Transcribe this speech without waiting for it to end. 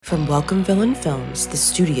From Welcome Villain Films, the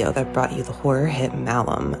studio that brought you the horror hit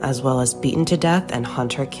Malum, as well as Beaten to Death and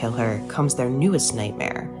Hunter Kill Her, comes their newest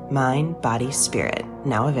nightmare, Mind, Body, Spirit,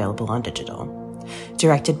 now available on digital.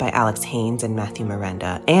 Directed by Alex Haynes and Matthew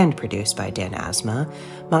Miranda, and produced by Dan Asma,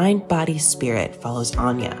 Mind, Body, Spirit follows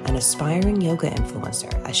Anya, an aspiring yoga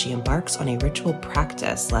influencer, as she embarks on a ritual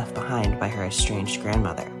practice left behind by her estranged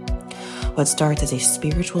grandmother. What starts as a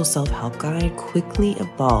spiritual self-help guide quickly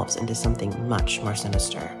evolves into something much more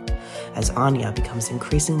sinister. As Anya becomes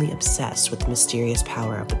increasingly obsessed with the mysterious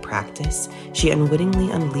power of the practice, she unwittingly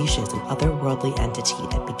unleashes an otherworldly entity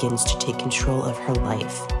that begins to take control of her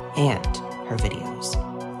life and her videos.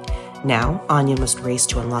 Now, Anya must race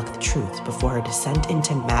to unlock the truth before her descent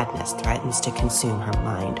into madness threatens to consume her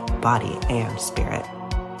mind, body, and spirit.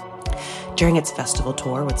 During its festival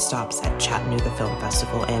tour with stops at Chattanooga Film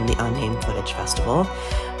Festival and the Unnamed Footage Festival,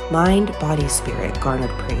 Mind, Body, Spirit garnered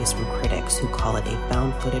praise from critics who call it a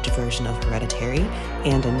found footage version of Hereditary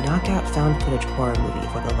and a knockout found footage horror movie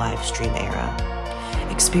for the live stream era.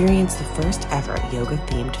 Experience the first ever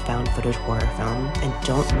yoga-themed found footage horror film, and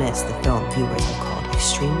don't miss the film viewers have called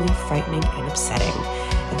extremely frightening and upsetting.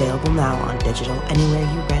 Available now on digital anywhere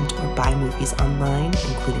you rent or buy movies online,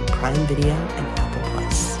 including Prime Video and Apple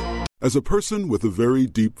Plus. As a person with a very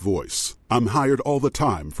deep voice, I'm hired all the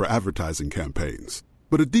time for advertising campaigns.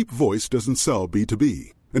 But a deep voice doesn't sell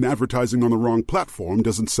B2B, and advertising on the wrong platform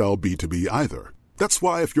doesn't sell B2B either. That's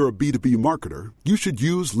why if you're a B2B marketer, you should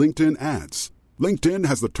use LinkedIn ads. LinkedIn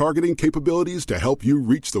has the targeting capabilities to help you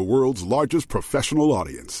reach the world's largest professional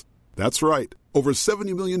audience. That's right, over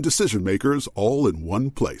 70 million decision makers all in one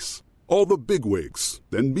place. All the big wigs,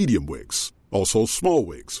 then medium wigs, also small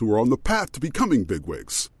wigs who are on the path to becoming big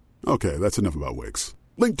wigs. Okay, that's enough about wigs.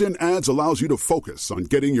 LinkedIn ads allows you to focus on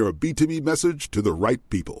getting your B2B message to the right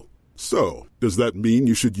people. So, does that mean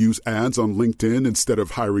you should use ads on LinkedIn instead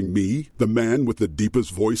of hiring me, the man with the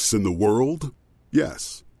deepest voice in the world?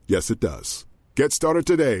 Yes. Yes, it does. Get started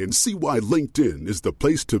today and see why LinkedIn is the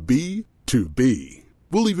place to be to be.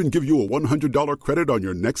 We'll even give you a $100 credit on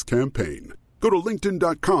your next campaign. Go to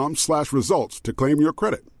linkedin.com/results to claim your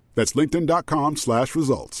credit. That's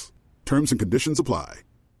linkedin.com/results. Terms and conditions apply.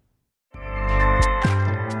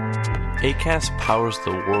 Acast powers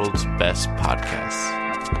the world's best podcasts.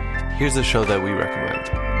 Here's a show that we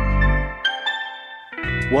recommend.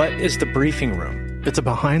 What is The Briefing Room? It's a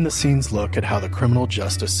behind-the-scenes look at how the criminal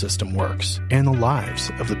justice system works and the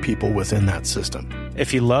lives of the people within that system.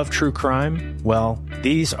 If you love true crime, well,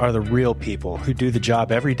 these are the real people who do the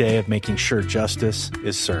job every day of making sure justice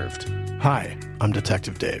is served. Hi, I'm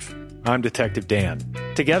Detective Dave. I'm Detective Dan.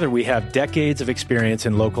 Together, we have decades of experience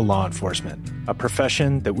in local law enforcement, a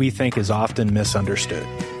profession that we think is often misunderstood.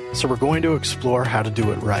 So we're going to explore how to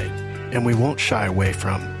do it right, and we won't shy away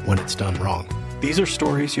from when it's done wrong. These are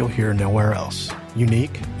stories you'll hear nowhere else.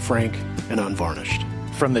 Unique, frank, and unvarnished.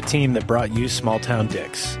 From the team that brought you Small Town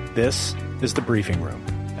Dicks, this is The Briefing Room.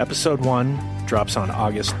 Episode 1 drops on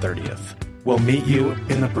August 30th. We'll meet you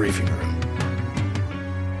in the briefing room.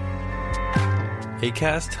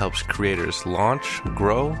 Acast helps creators launch,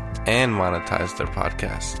 grow, and monetize their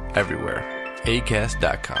podcasts everywhere.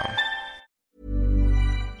 Acast.com.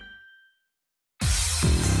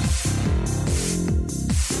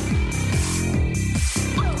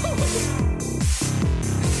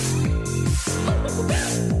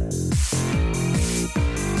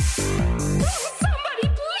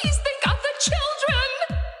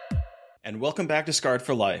 And welcome back to Scarred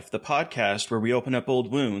for Life, the podcast where we open up old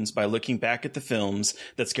wounds by looking back at the films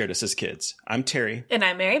that scared us as kids. I'm Terry. And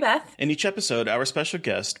I'm Mary Beth. In each episode, our special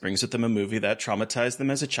guest brings with them a movie that traumatized them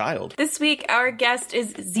as a child. This week, our guest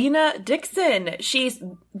is Zena Dixon. She's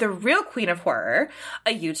the real queen of horror,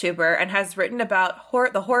 a YouTuber, and has written about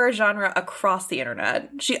the horror genre across the internet.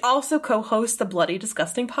 She also co-hosts the Bloody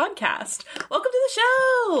Disgusting podcast. Welcome to the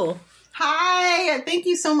show! Hi, thank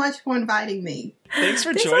you so much for inviting me. Thanks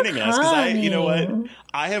for joining us, because you know what?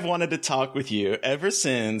 I have wanted to talk with you ever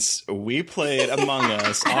since we played Among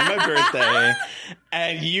Us on my birthday,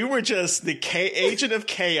 and you were just the agent of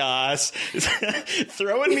chaos,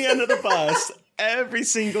 throwing me under the bus every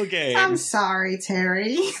single game. I'm sorry,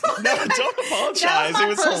 Terry. No, don't apologize. It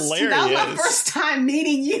was hilarious. That was my first time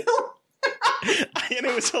meeting you. I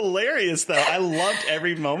and it was hilarious though. I loved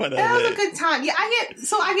every moment of it. That was a good time. Yeah,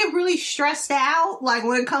 I get really stressed out like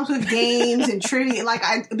when it comes with games and trivia,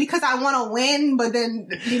 because I want to win, but then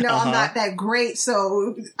I'm not that great,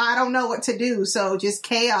 so I don't know what to do. So just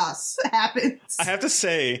chaos happens. I have to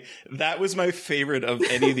say that was my favorite of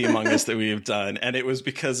any of the Among Us that we have done, and it was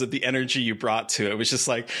because of the energy you brought to it. It was just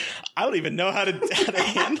like, I don't even know how to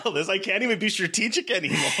handle this. I can't even be strategic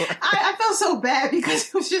anymore. I felt so bad because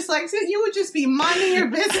it was just like, you would just be minding your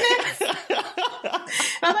business.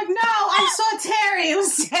 I'm like, no, I saw Terry. It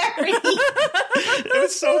was Terry. It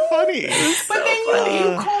was so funny. But then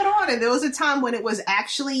you caught on, and there was a time when it was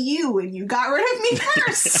actually you, and you got rid of me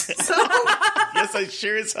first. So yes, I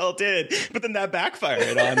sure as hell did. But then that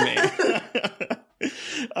backfired on me.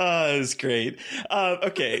 It was great.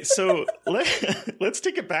 Okay, so let's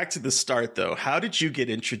take it back to the start, though. How did you get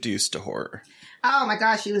introduced to horror? Oh my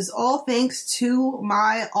gosh, it was all thanks to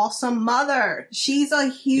my awesome mother. She's a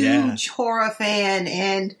huge horror fan,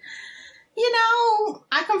 and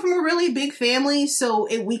I come from a really big family, so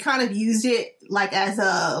we kind of used it like as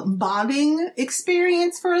a bonding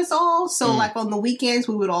experience for us all. So like on the weekends,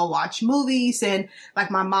 we would all watch movies, and like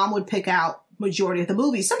my mom would pick out majority of the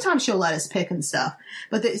movies. Sometimes she'll let us pick and stuff,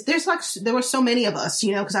 but there were so many of us,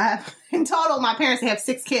 because I have, in total, my parents, they have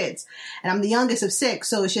 6 kids, and I'm the youngest of 6,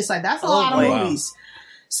 so it's just like, that's a lot of movies.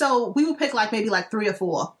 So we would pick maybe 3 or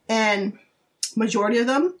 4, and majority of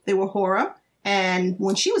them, they were horror. And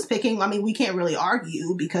when she was picking, I mean, we can't really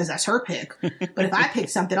argue because that's her pick. But if I pick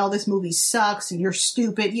something, this movie sucks and you're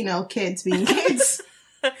stupid, kids being kids.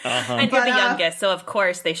 And you're the youngest, so of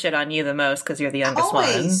course they shit on you the most because you're the youngest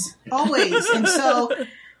one. Always. And so,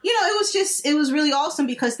 it was really awesome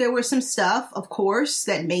because there was some stuff, of course,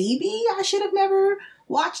 that maybe I should have never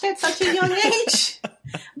watched at such a young age.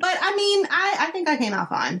 But I mean, I think I came out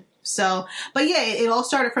fine. So, but yeah, it all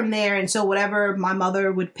started from there. And so whatever my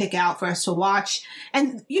mother would pick out for us to watch.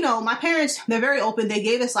 And, my parents, they're very open. They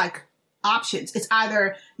gave us options. It's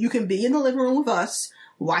either you can be in the living room with us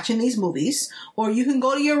watching these movies, or you can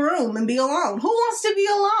go to your room and be alone. Who wants to be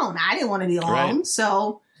alone? I didn't want to be alone. Right.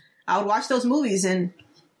 So I would watch those movies, and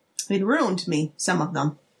it ruined me, some of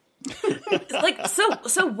them.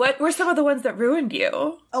 So what were some of the ones that ruined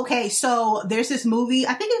you? Okay, so there's this movie,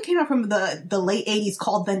 I think it came out from the late 80s,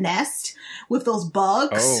 called The Nest, with those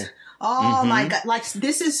bugs. Oh my God.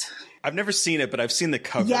 This is... I've never seen it, but I've seen the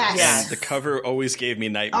cover. Yes. The cover always gave me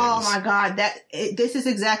nightmares. Oh my God. This is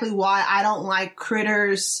exactly why I don't like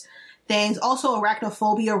critters things. Also,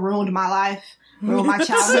 arachnophobia ruined my life. Ruined my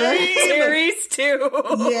childhood. Series too.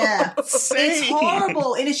 Yeah. Same. It's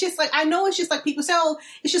horrible. And it's just I know it's just people say, oh,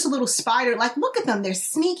 it's just a little spider. Look at them. They're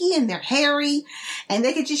sneaky and they're hairy and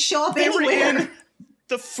they could just show up anywhere.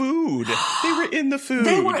 The food. They were in the food.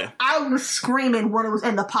 I was screaming when it was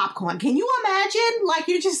in the popcorn. Can you imagine?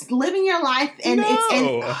 You're just living your life and it's in...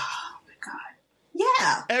 Oh, my God.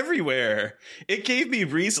 Yeah. Everywhere. It gave me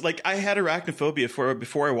reason. I had arachnophobia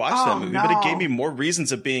before I watched that movie, but it gave me more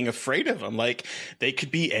reasons of being afraid of them. They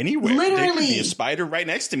could be anywhere. Literally. There could be a spider right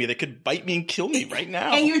next to me. They could bite me and kill me right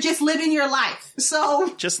now. And you're just living your life.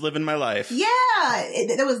 So... Just living my life. Yeah.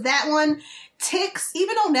 There was that one. Ticks,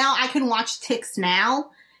 even though now I can watch Ticks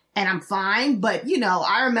now and I'm fine, but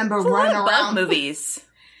I remember running around. Bug movies.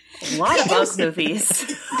 A lot of bug movies.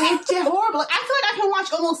 They're horrible. I feel like I can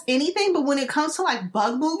watch almost anything, but when it comes to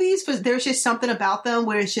bug movies, there's just something about them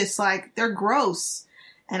where it's just they're gross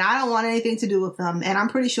and I don't want anything to do with them. And I'm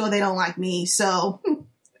pretty sure they don't like me. So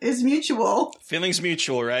it's mutual. Feelings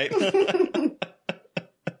mutual, right?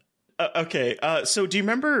 Okay, so do you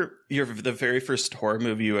remember the very first horror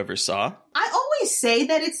movie you ever saw? I always say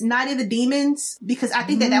that it's Night of the Demons because I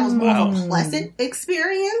think that was more of a pleasant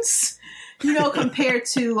experience, compared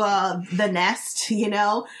to The Nest,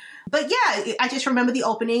 But yeah, I just remember the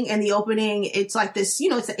opening, and the opening, it's this,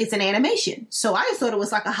 it's an animation. So I just thought it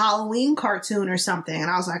was a Halloween cartoon or something. And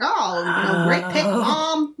I was like, great pick,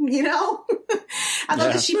 Mom, I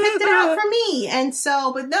thought that she picked it out for me. And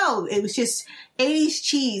so, but no, it was just 80s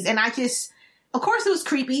cheese. And of course it was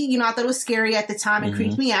creepy. I thought it was scary at the time and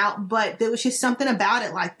creeped me out, but there was just something about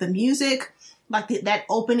it, the music, that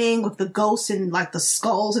opening with the ghosts and the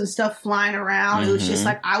skulls and stuff flying around. It was just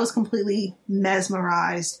I was completely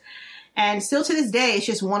mesmerized. And still to this day, it's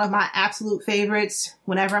just one of my absolute favorites.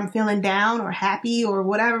 Whenever I'm feeling down or happy or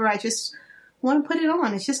whatever, I just want to put it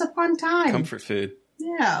on. It's just a fun time. Comfort food.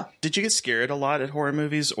 Yeah. Did you get scared a lot at horror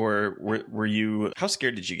movies, or were you, how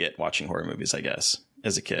scared did you get watching horror movies, I guess,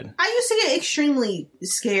 as a kid? I used to get extremely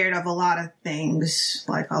scared of a lot of things.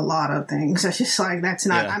 A lot of things. It's just that's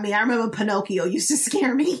not, I remember Pinocchio used to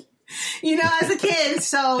scare me. you know, as a kid.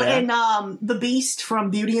 So, and the Beast from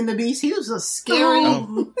Beauty and the Beast, he was a scary.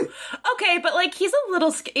 Okay, but like he's a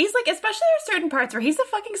little. He's like, especially there are certain parts where he's a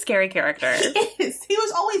fucking scary character. He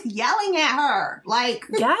was always yelling at her, like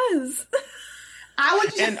yes. I would.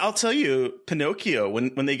 Just, and I'll tell you, Pinocchio,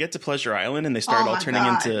 when they get to Pleasure Island and they start all turning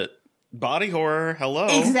into body horror. Hello,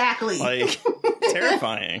 exactly, like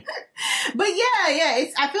terrifying. But yeah,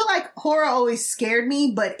 I feel like horror always scared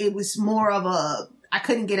me, but it was more of a. I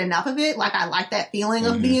couldn't get enough of it. Like, I like that feeling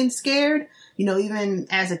of being scared. You know, even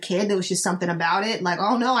as a kid, there was just something about it. Like,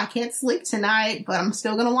 oh no, I can't sleep tonight, but I'm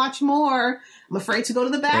still going to watch more. I'm afraid to go to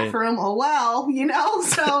the bathroom. Right. Oh well, you know?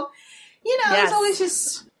 So, you know, It's always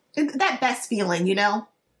just that best feeling, you know?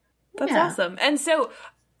 That's awesome. And so,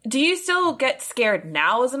 do you still get scared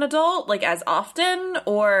now as an adult, like as often,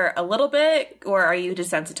 or a little bit, or are you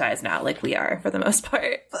desensitized now, like we are for the most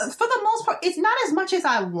part? For the most part, it's not as much as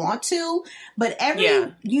I want to, but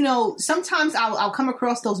you know, sometimes I'll come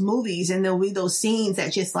across those movies and there'll be those scenes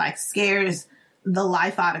that just like scares the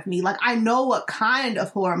life out of me. Like, I know what kind of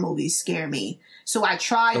horror movies scare me, so I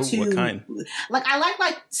try to. What kind? Like, I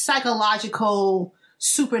like psychological,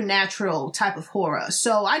 supernatural type of horror.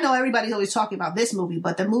 So I know everybody's always talking about this movie,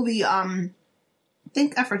 but the movie, I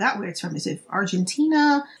think I forgot where it's from. Is it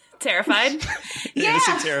Argentina? Terrified? You're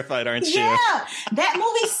terrified, aren't you? Yeah, that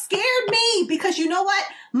movie scared me because you know what?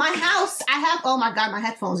 My house, I have, oh my God, my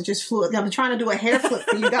headphones just flew. I'm trying to do a hair flip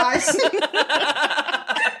for you guys.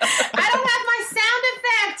 I don't have my sound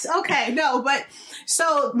effect. Okay, no, but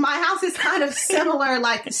so my house is kind of similar,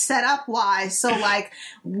 like setup wise. So like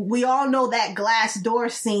we all know that glass door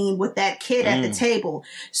scene with that kid at the table.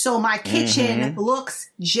 So my kitchen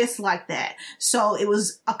looks just like that. So it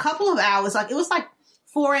was a couple of hours, like it was like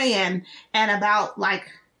 4 a.m. and about like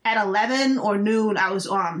at 11 or noon, I was,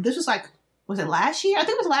 this was like, was it last year? I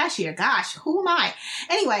think it was last year. Gosh, who am I?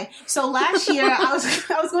 Anyway, so last year I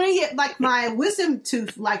was going to get like my wisdom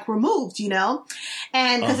tooth like removed, you know,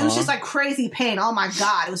 and because it was just like crazy pain. Oh my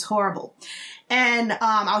God, it was horrible. And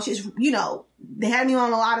I was just, you know, they had me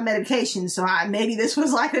on a lot of medication, so maybe this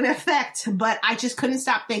was like an effect, but I just couldn't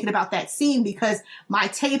stop thinking about that scene because my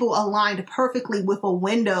table aligned perfectly with a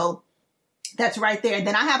window that's right there.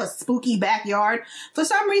 Then I have a spooky backyard. For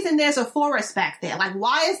some reason, there's a forest back there. Like,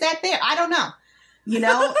 why is that there? I don't know. You know?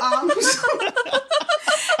 And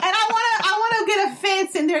I want to get a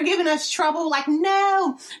fence and they're giving us trouble. Like,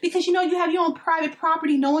 no, because, you know, you have your own private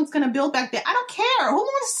property. No one's going to build back there. I don't care. Who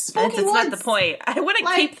wants spooky woods? That's not the point. I want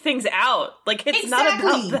to keep things out. Like, it's not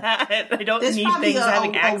about that. I don't need things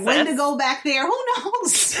having access. There's probably a Wendigo back there. Who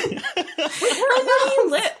knows? Where do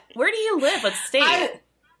you live? Where do you live? What state?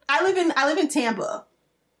 I live in Tampa,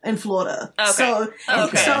 in Florida. Okay. So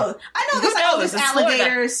I know there's like all these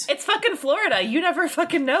alligators. It's fucking Florida. You never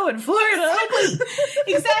fucking know in Florida.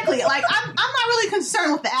 Exactly. Like I'm not really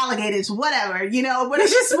concerned with the alligators, whatever, you know, but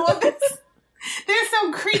it's just more there's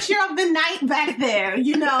some creature of the night back there,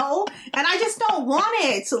 you know, and I just don't want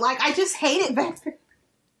it. So like I just hate it back there.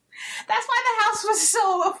 That's why the house was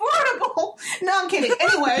so affordable. No, I'm kidding.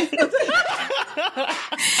 Anyway.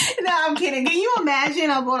 No, I'm kidding. Can you imagine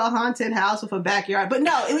I bought a haunted house with a backyard? But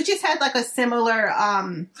no, it was just had like a similar,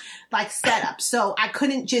 like setup. So I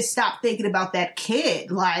couldn't just stop thinking about that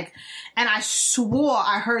kid. Like, and I swore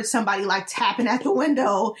I heard somebody like tapping at the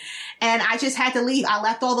window and I just had to leave. I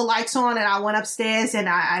left all the lights on and I went upstairs and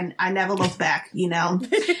I never looked back, you know?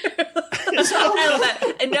 So, I love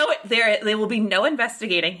that. And no, there will be no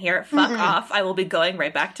investigating here. Fuck off. I will be going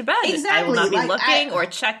right back to bed. Exactly. I will not be looking or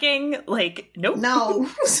checking. Like, nope. No.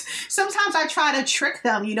 Sometimes I try to trick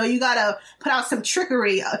them. You know, you gotta put out some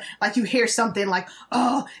trickery. Like you hear something like,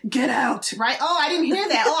 oh, get out, right? Oh, I didn't hear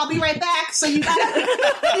that. Oh, I'll be right back. So you gotta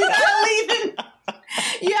leave and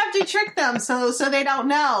you have to trick them so they don't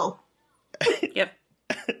know. Yep.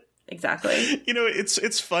 Exactly. You know,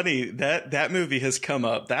 it's funny that movie has come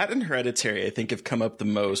up. That and Hereditary, I think, have come up the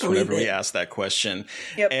most whenever we ask that question.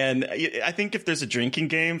 Yep. And I think if there's a drinking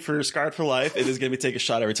game for Scarred for Life, it is going to be take a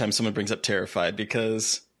shot every time someone brings up Terrified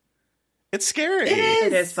because it's scary.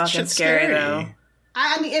 It is fucking scary, though.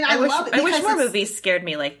 I mean, and I love it. I wish more movies scared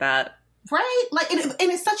me like that. Right? Like, and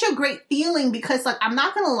it's such a great feeling because, like, I'm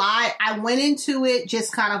not going to lie, I went into it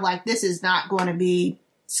just kind of like, this is not going to be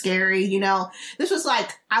scary, you know. This was like,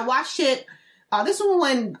 I watched it, this was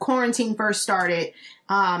when quarantine first started,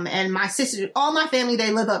 and my sister, all my family,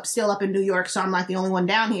 they live still up in New York, so I'm like the only one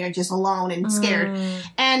down here just alone and scared.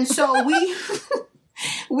 And so we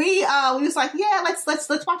was like, yeah,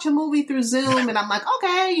 let's watch a movie through Zoom. And I'm like,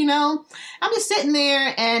 okay, you know, I'm just sitting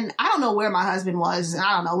there and I don't know where my husband was.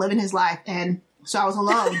 I don't know, living his life. And so I was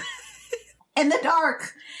alone in the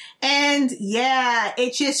dark. And yeah,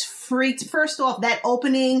 it just freaked. First off, that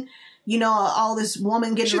opening, you know, all this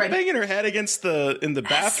woman getting She's ready, banging her head against in the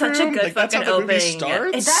bathroom. Such a good like, that's fucking how the movie opening.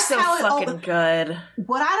 starts. It's so how it fucking good.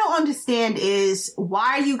 What I don't understand is,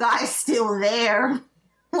 why are you guys still there?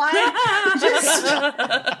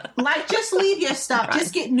 Just leave your stuff. Right.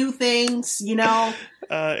 Just get new things, you know.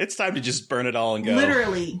 It's time to just burn it all and go.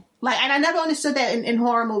 Literally. And I never understood that in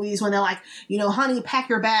horror movies when they're like, you know, honey, pack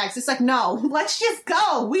your bags. It's like, no, let's just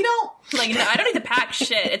go. We don't. Like, no, I don't need to pack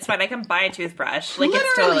shit. It's fine. I can buy a toothbrush. Like,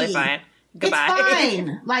 it's totally fine. Goodbye. It's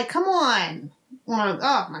fine. Like, come on.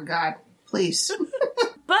 Oh my God. Please.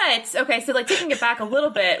 But, okay, so, like, taking it back a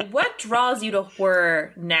little bit, what draws you to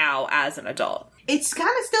horror now as an adult? It's kind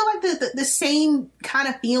of still like the same kind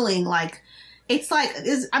of feeling. Like, it's like,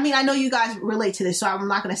 I know you guys relate to this, so I'm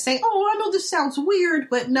not going to say, oh, I know this sounds weird,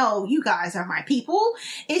 but no, you guys are my people.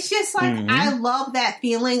 It's just like, I love that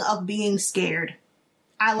feeling of being scared.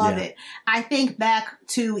 I love it. I think back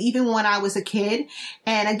to even when I was a kid,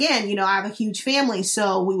 and again, you know, I have a huge family,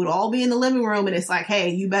 so we would all be in the living room, and it's like,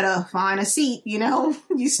 hey, you better find a seat, you know,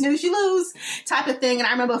 you snooze, you lose type of thing. And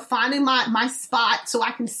I remember finding my spot so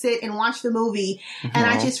I can sit and watch the movie. And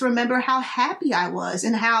I just remember how happy I was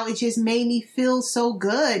and how it just made me feel so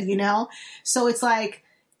good, you know? So it's like,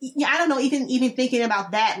 I don't know, even thinking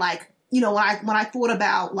about that, like, you know, when I thought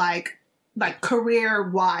about like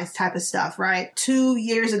career-wise type of stuff, right? 2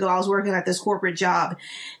 years ago, I was working at this corporate job,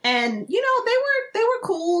 and, you know, they were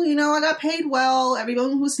cool. You know, I got paid well.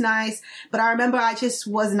 Everyone was nice, but I remember I just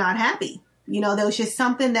was not happy. You know, there was just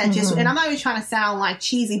something that just, and I'm not even trying to sound like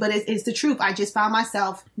cheesy, but it's the truth. I just found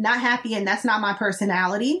myself not happy, and that's not my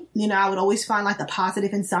personality. You know, I would always find like the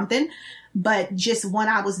positive in something. But just when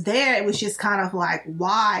I was there, it was just kind of like,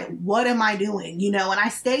 why? What am I doing? You know, and I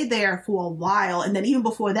stayed there for a while. And then even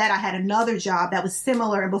before that, I had another job that was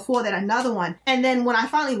similar. And before that, another one. And then when I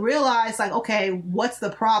finally realized, like, okay, what's the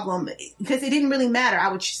problem? Because it didn't really matter. I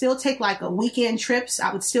would still take like a weekend trips.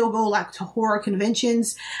 I would still go like to horror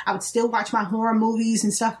conventions. I would still watch my horror movies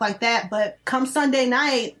and stuff like that. But come Sunday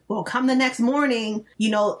night, well, come the next morning, you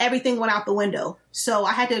know, everything went out the window. So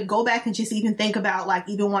I had to go back and just even think about, like,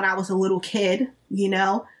 even when I was a little kid, you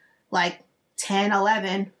know, like 10,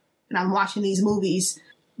 11, and I'm watching these movies,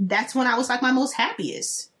 that's when I was like my most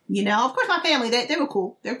happiest, you know. Of course, my family, they were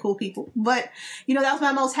cool. They're cool people. But, you know, that was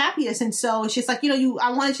my most happiest. And so it's just like, you know,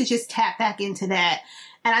 I wanted to just tap back into that.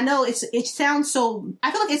 And I know it sounds so,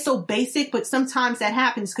 I feel like it's so basic, but sometimes that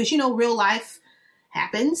happens because, you know, real life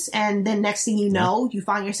happens. And then next thing you know, you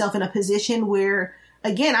find yourself in a position where,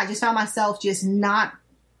 again, I just found myself just not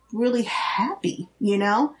really happy, you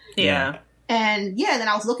know? Yeah. And yeah, then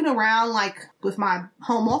I was looking around, like, with my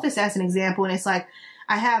home office as an example, and it's like,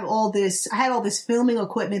 I had all this filming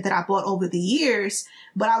equipment that I bought over the years,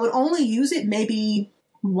 but I would only use it maybe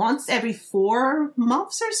once every 4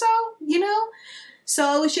 months or so, you know?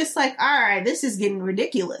 So it was just like, all right, this is getting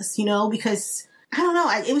ridiculous, you know, because I don't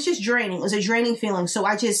know. It was just draining. It was a draining feeling. So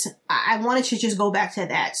I wanted to just go back to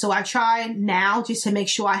that. So I try now just to make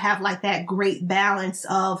sure I have like that great balance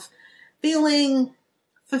of feeling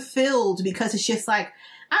fulfilled, because it's just like,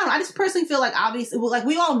 I don't know. I just personally feel like, obviously, like,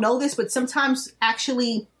 we all know this, but sometimes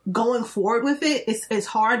actually going forward with it is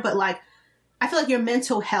hard. But like, I feel like your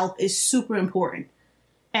mental health is super important.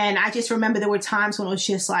 And I just remember there were times when it was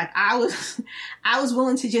just like, I was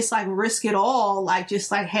willing to just like risk it all. Like,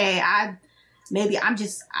 just like, hey, I don't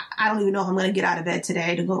even know if I'm going to get out of bed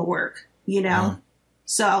today to go to work, you know?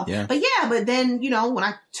 So, yeah. But then, you know, when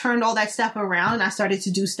I turned all that stuff around and I started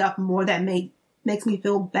to do stuff more that makes me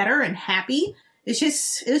feel better and happy, it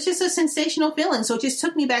was just a sensational feeling. So it just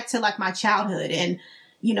took me back to like my childhood. And,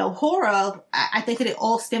 you know, horror, I think that it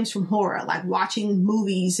all stems from horror, like watching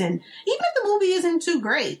movies. And even if the movie isn't too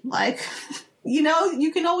great, like, you know,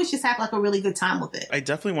 you can always just have like a really good time with it. I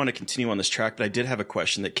definitely want to continue on this track, but I did have a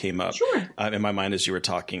question that came up in my mind as you were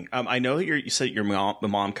talking. I know that you said your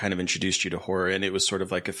mom kind of introduced you to horror, and it was sort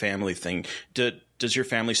of like a family thing. Does your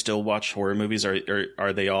family still watch horror movies?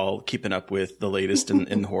 Are they all keeping up with the latest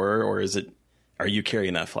in horror, or are you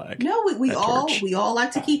carrying that flag? No, we all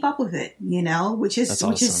like to keep up with it, you know, which is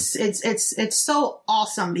it's so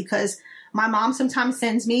awesome, because my mom sometimes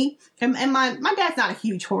sends me, and my dad's not a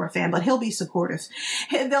huge horror fan, but he'll be supportive.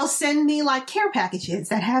 They'll send me like care packages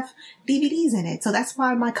that have DVDs in it. So that's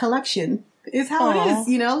why my collection is how it is,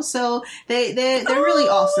 you know? So they're really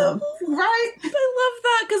awesome. Right? I love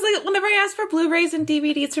that. Cause like, whenever I ask for Blu-rays and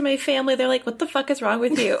DVDs from my family, they're like, what the fuck is wrong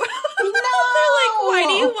with you? No! They're like, why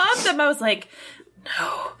do you want them? I was like,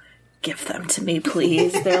 no, give them to me,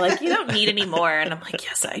 please. They're like, you don't need any more. And I'm like,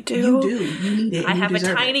 yes, I do. You do. You need it. I have a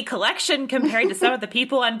tiny collection compared to some of the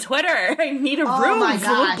people on Twitter. I need a room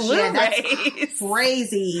full of Blu-rays. That's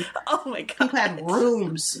crazy. Oh my God. People have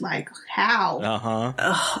rooms. Like, how? Uh-huh.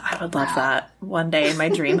 Oh, I would love that one day in my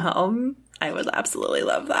dream home. I would absolutely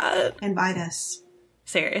love that. Invite us.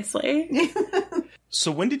 Seriously.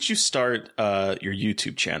 So when did you start your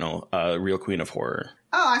YouTube channel, Real Queen of Horror?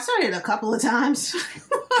 Oh, I started a couple of times.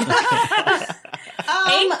 Ain't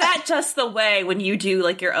that just the way when you do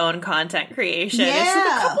like your own content creation?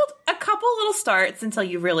 Yeah. It's a couple little starts until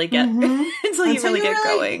you really get until you really get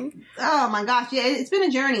going. Oh my gosh, yeah, it's been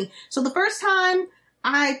a journey. So the first time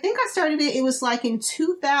I think I started it was like in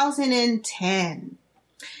 2010.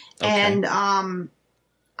 Okay. And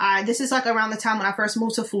this is like around the time when I first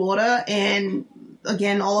moved to Florida, and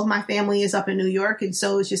again, all of my family is up in New York, and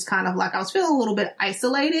so it's just kind of like I was feeling a little bit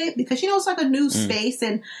isolated because, you know, it's like a new space,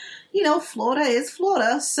 and, you know, Florida is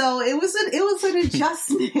Florida, so it was an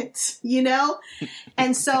adjustment, you know?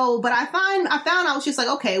 And so, but I found I was just like,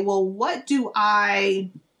 okay, well, what do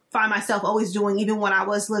I find myself always doing, even when I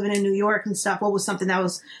was living in New York and stuff? What was something that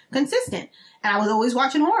was consistent? And I was always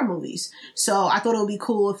watching horror movies. So I thought it would be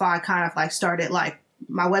cool if I kind of like started like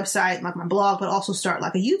my website, like my blog, but also start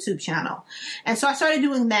like a YouTube channel. And so I started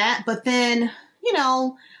doing that, but then, you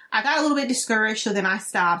know, I got a little bit discouraged. So then I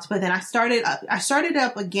stopped, but then I started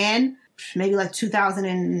up again, maybe like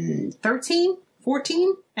 2013,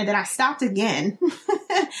 14. And then I stopped again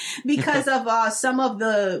because of some of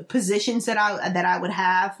the positions that I would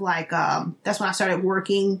have. Like, that's when I started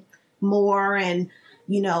working more and,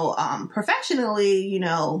 you know, professionally, you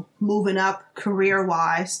know, moving up career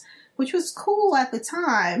wise, which was cool at the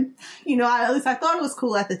time. You know, at least I thought it was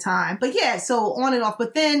cool at the time. But yeah, so on and off.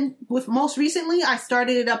 But then with most recently, I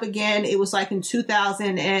started it up again. It was like in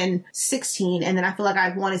 2016. And then I feel like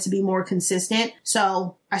I wanted to be more consistent.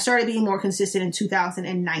 So I started being more consistent in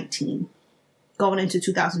 2019, going into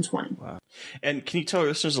 2020. Wow. And can you tell our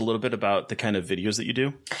listeners a little bit about the kind of videos that you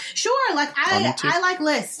do? Sure. Like I like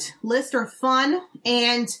lists. Lists are fun.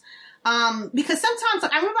 And because sometimes,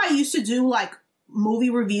 like, I remember I used to do like movie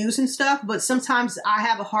reviews and stuff, but sometimes I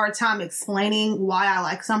have a hard time explaining why I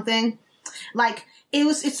like something. Like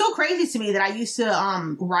it's so crazy to me that I used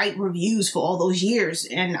to write reviews for all those years,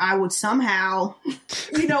 and I would somehow,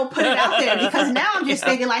 you know, put it out there, because now I'm just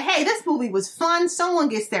thinking like, hey, this movie was fun. Someone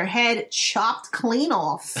gets their head chopped clean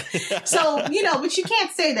off. So, you know, but you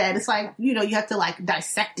can't say that. It's like, you know, you have to like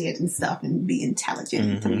dissect it and stuff and be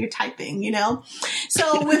intelligent when you're typing, you know?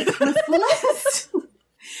 So with lists,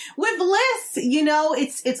 with lists, you know,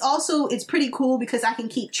 it's pretty cool because I can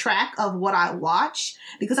keep track of what I watch.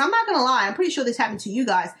 Because I'm not going to lie, I'm pretty sure this happened to you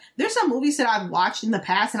guys. There's some movies that I've watched in the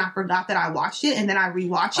past and I forgot that I watched it, and then I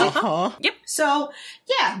rewatch it. Yep. So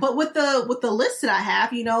yeah, but with the list that I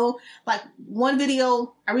have, you know, like one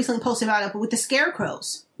video I recently posted about it, but with the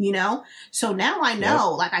scarecrows, you know? So now I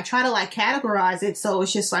know, like I try to like categorize it. So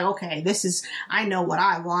it's just like, okay, I know what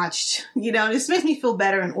I watched, you know, this makes me feel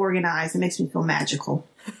better and organized. It makes me feel magical.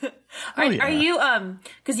 Are you,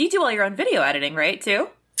 cause you do all your own video editing, right? Too?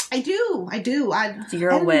 I do. So you're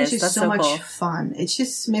a whiz. That's so much fun. It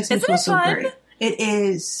just makes me feel so great. It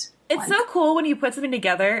is. It's so cool when you put something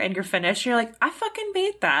together and you're finished and you're like, I fucking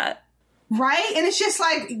made that. Right? And it's just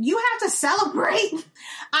like, you have to celebrate.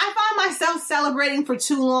 I find myself celebrating for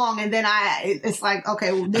too long, and then it's like,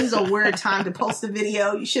 okay, well, this is a weird time to post a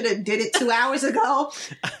video. You should have did it 2 hours ago.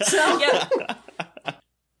 So yeah.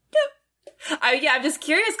 I'm just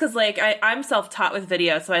curious because like I'm self-taught with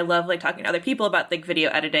video, so I love like talking to other people about like video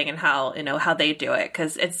editing and how, you know, how they do it,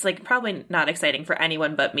 because it's like probably not exciting for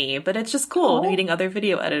anyone but me, but it's just cool meeting other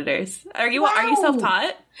video editors. Are you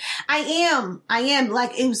self-taught? I am.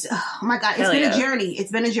 Like, it was, oh my God,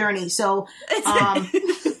 it's been a journey. So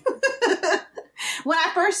when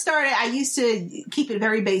I first started, I used to keep it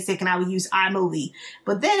very basic and I would use iMovie.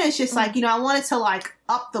 But then it's just like, you know, I wanted to like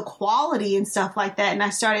up the quality and stuff like that. And I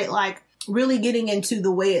started like really getting into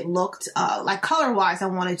the way it looked, like color wise. I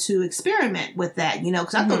wanted to experiment with that, you know,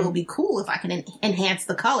 because I thought it would be cool if I can enhance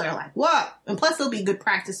the color. Like, what? And plus it'll be good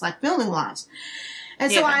practice, like filming wise.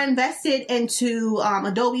 And so I invested into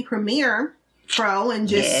Adobe Premiere Pro and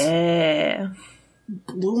just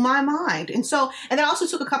blew my mind. And then I also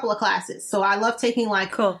took a couple of classes. So I love taking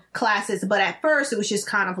like classes, but at first it was just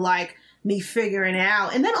kind of like me figuring it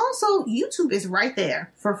out. And then also YouTube is right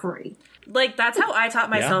there for free. Like, that's how I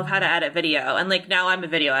taught myself how to edit video. And like now I'm a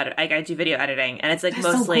video editor. Like, I do video editing, and it's like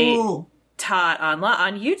mostly taught on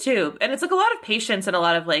YouTube, and it's like a lot of patience and a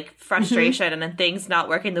lot of like frustration, and then things not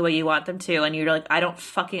working the way you want them to, and you're like, I don't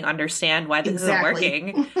fucking understand why this isn't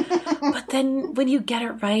working. But then when you get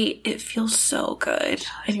it right, it feels so good,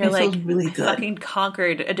 and you're like, really good. Fucking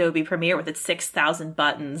conquered Adobe Premiere with its 6,000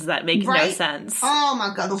 buttons that make no sense. Oh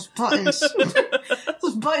my god, those buttons!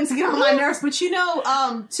 Those buttons get on my nerves. But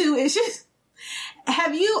too, it's just.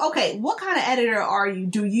 What kind of editor are you?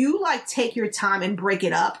 Do you like take your time and break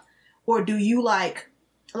it up? Or do you like,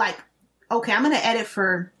 okay, I'm going to edit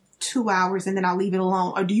for 2 hours and then I'll leave it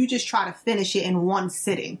alone? Or do you just try to finish it in one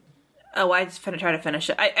sitting? Oh, I just try to finish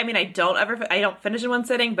it. I mean, I don't finish in one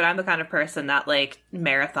sitting, but I'm the kind of person that like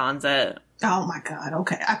marathons it. Oh my God.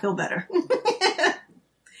 Okay. I feel better.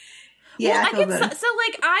 Yeah, I feel better.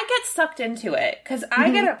 I get sucked into it because I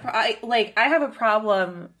have a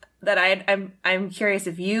problem that I'm curious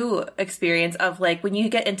if you experience of like when you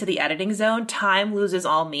get into the editing zone, time loses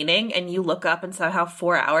all meaning and you look up and somehow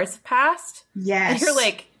 4 hours have passed. Yes. And you're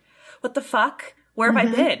like, what the fuck? Where have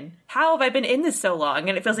I been? How have I been in this so long?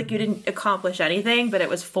 And it feels like you didn't accomplish anything, but it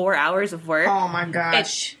was 4 hours of work. Oh my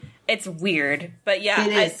gosh. It's weird. But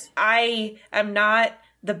yeah, I am not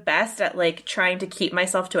the best at like trying to keep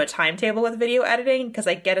myself to a timetable with video editing because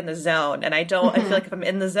I get in the zone and I feel like if I'm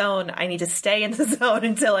in the zone, I need to stay in the zone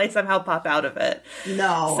until I somehow pop out of it.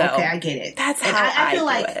 No, so, okay, I get it. That's how I feel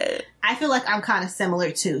like it. I feel like I'm kind of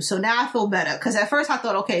similar too. So now I feel better because at first I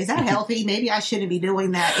thought, okay, is that healthy? Maybe I shouldn't be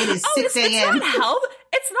doing that. It is 6 a.m.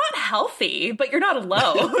 It's not healthy, but you're not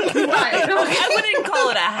alone. Right. I wouldn't call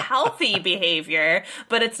it a healthy behavior,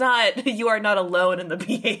 but it's not. You are not alone in the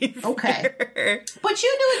behavior. Okay, but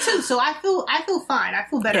you do it too, so I feel fine. I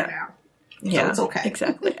feel better now. So it's okay.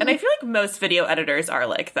 Exactly. And I feel like most video editors are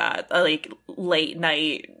like that. Like late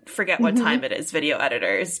night, forget what time it is, video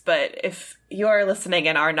editors. But if you're listening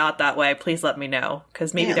and are not that way, please let me know.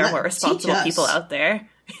 Because maybe there are more responsible people out there.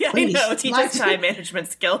 Yeah, please. I know. Teach us time management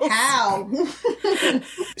skills. How?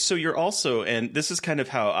 So you're also, and this is kind of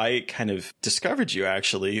how I kind of discovered you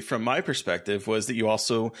actually, from my perspective, was that you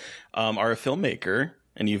also are a filmmaker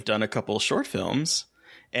and you've done a couple short films.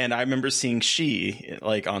 And I remember seeing She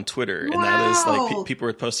like on Twitter, and that is like people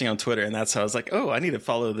were posting on Twitter, and that's how I was like, oh, I need to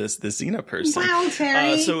follow this Zena person. Wow,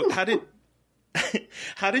 Terry. So how did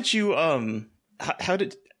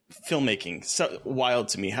filmmaking so wild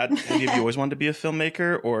to me? Have you always wanted to be a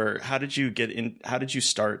filmmaker, or how did you get in? How did you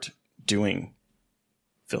start doing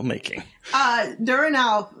filmmaking? During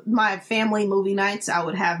my family movie nights, I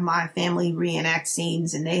would have my family reenact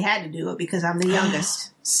scenes, and they had to do it because I'm the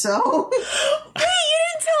youngest. So. Wait, you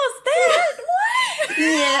didn't tell us that.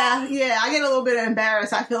 What? Yeah. I get a little bit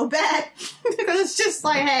embarrassed. I feel bad because it's just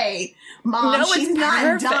like, hey, Mom, she's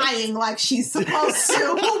not dying like she's supposed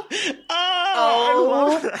to.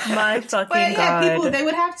 Oh my fucking God. People, they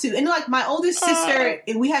would have to. And like my oldest sister,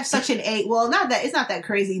 we have such an age. Well, it's not that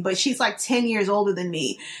crazy, but she's like 10 years older than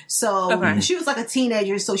me. So she was like a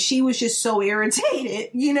teenager. So she was just so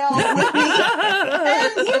irritated, with me. And,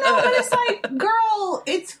 but it's like, girl,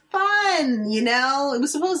 it's fun, It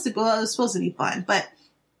was supposed to be fun. But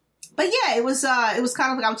yeah, it was kind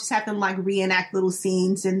of like I would just have them like reenact little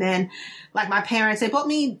scenes, and then like my parents, they bought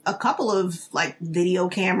me a couple of like video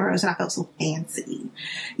cameras, and I felt so fancy,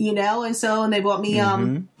 and they bought me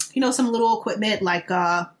some little equipment like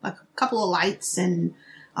a couple of lights and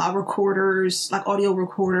recorders, like audio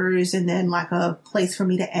recorders, and then like a place for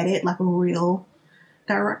me to edit like a real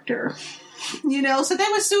director, So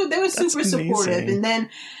they were super supportive, and then.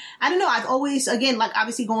 I don't know. I've always, again, like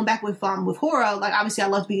obviously going back with horror, like obviously I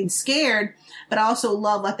love being scared, but I also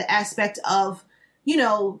love like the aspect of,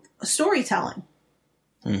 storytelling,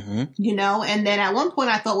 and then at one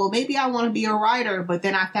point I thought, well, maybe I want to be a writer, but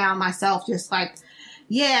then I found myself just like,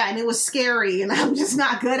 and it was scary and I'm just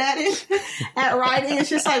not good at it, at writing. It's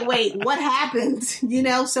just like, wait, what happened?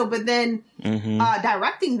 So, but then,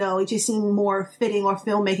 directing though, it just seemed more fitting, or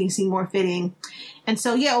filmmaking seemed more fitting. And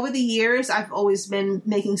so, over the years, I've always been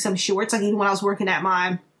making some shorts, like even when I was working at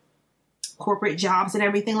my corporate jobs and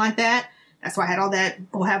everything like that. That's why I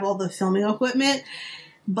have all the filming equipment.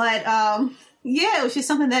 But, it was just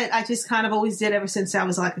something that I just kind of always did ever since I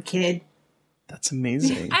was like a kid. That's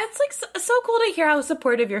amazing. It's like so cool to hear how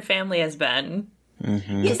supportive your family has been.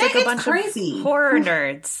 Mm-hmm. It's like a bunch crazy. Of horror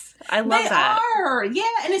nerds. I love that. They are. Yeah,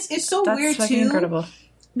 and it's so That's weird fucking too. Incredible.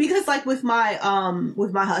 Because like with my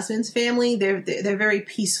husband's family, they're very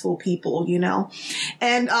peaceful people,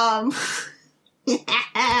 and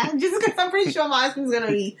just because I'm pretty sure my husband's gonna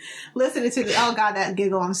be listening to oh god, that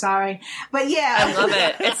giggle, I'm sorry, but yeah, I love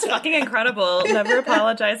it. It's fucking incredible. Never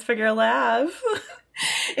apologize for your laugh.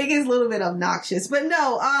 It gets a little bit obnoxious. But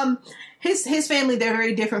no, his family, they're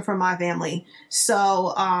very different from my family.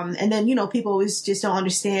 So, and then, people always just don't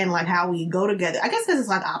understand, like, how we go together. I guess because it's,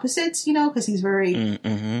 like, opposites, because he's very,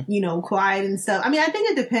 quiet and stuff. I mean, I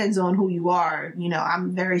think it depends on who you are.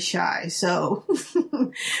 I'm very shy, so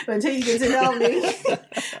until you get to know me.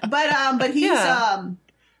 But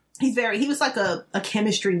he was like a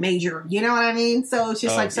chemistry major, you know what I mean? So it's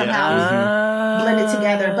just somehow blended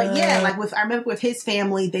together. But yeah, like I remember with his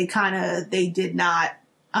family, they did not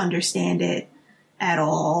understand it at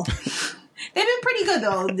all. They've been pretty good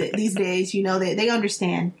though these days, they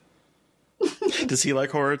understand. Does he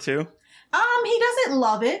like horror too? He doesn't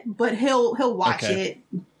love it, but he'll watch it,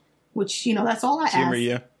 which, that's all I ask. Humor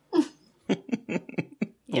you.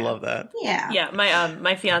 I love that. Yeah. Yeah.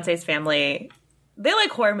 My fiance's family, they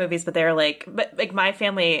like horror movies, but they're like my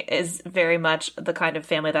family is very much the kind of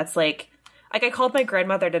family that's like I called my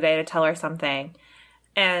grandmother today to tell her something,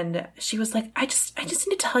 and she was like, I just need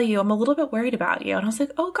to tell you, I'm a little bit worried about you. And I was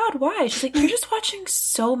like, oh God, why? She's like, you're just watching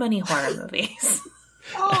so many horror movies.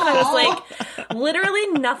 And I was like, literally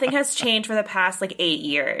nothing has changed for the past 8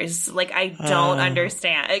 years. I don't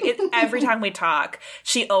understand. Every time we talk,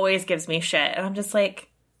 she always gives me shit, and I'm just like,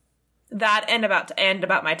 that and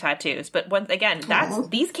about my tattoos. But once again,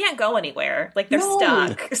 these can't go anywhere. They're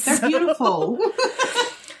stuck. They're beautiful.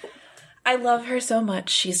 I love her so much.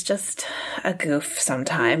 She's just a goof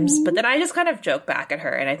sometimes. But then I just kind of joke back at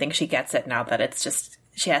her, and I think she gets it now that it's just,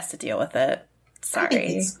 she has to deal with it. Sorry. I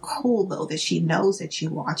think it's cool, though, that she knows that you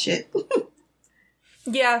watch it.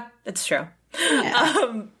 Yeah, it's true.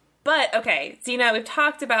 Yeah. But, okay, Zena, we've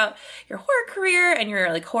talked about your horror career and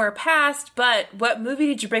your, horror past, but what movie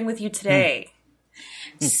did you bring with you today?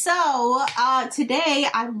 So, today,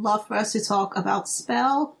 I'd love for us to talk about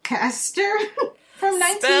Spellcaster from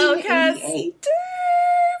 1988.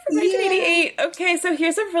 From 1988. Yeah. Okay, so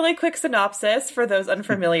here's a really quick synopsis for those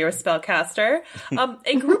unfamiliar with Spellcaster.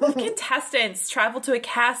 A group of contestants travel to a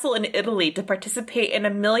castle in Italy to participate in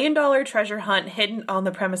a $1 million treasure hunt hidden on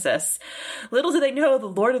the premises. Little do they know, the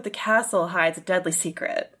lord of the castle hides a deadly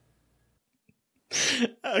secret.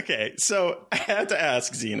 Okay, so I have to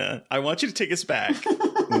ask, Zena, I want you to take us back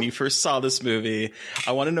when you first saw this movie.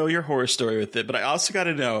 I want to know your horror story with it, but I also got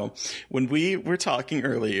to know, when we were talking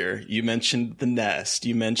earlier, you mentioned The Nest,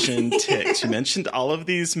 you mentioned Ticks, you mentioned all of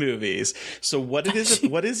these movies. So what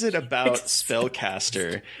is it about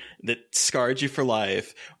Spellcaster that scarred you for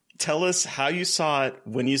life? Tell us how you saw it,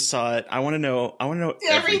 when you saw it. I want to know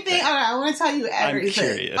everything. All right, I want to tell you everything.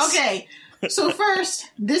 I'm curious. Okay. So first,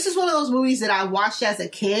 this is one of those movies that I watched as a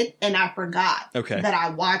kid and I forgot that I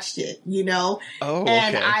watched it, Oh,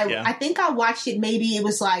 and okay. I think I watched it, maybe it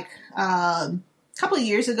was a couple of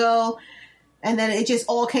years ago, and then it just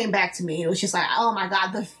all came back to me. It was just like, oh my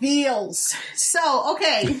God, the feels. So,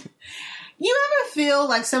 okay. You ever feel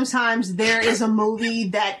like sometimes there is a movie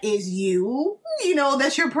that is you,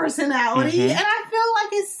 that's your personality? And I feel like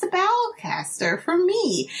it's Spellcaster for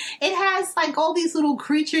me. It has all these little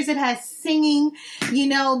creatures. It has singing,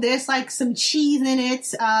 there's some cheese in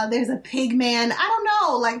it. There's a pig man. I don't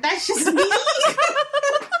know. That's just me.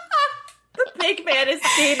 The pig man is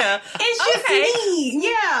Zena. It's just me.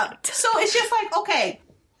 Yeah. So it's just okay,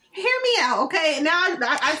 hear me out. Okay. Now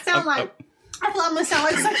I sound like, I feel I'm going to sound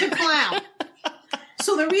like such a clown.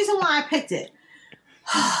 So the reason why I picked it.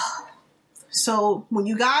 So when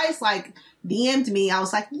you guys DM'd me, I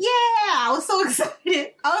was like, yeah, I was so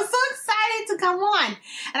excited. I was so excited to come on.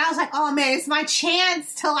 And I was like, oh man, it's my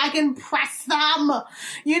chance to impress them,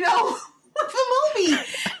 with the movie. And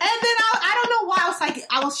then I don't know why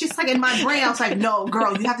I was just in my brain, I was like, no,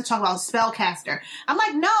 girl, you have to talk about Spellcaster. I'm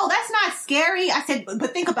like, no, that's not scary. I said,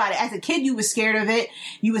 but think about it. As a kid, you were scared of it.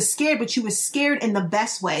 You were scared, but you were scared in the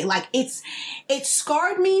best way. It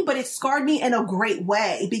scarred me, but it scarred me in a great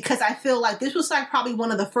way, because I feel like this was probably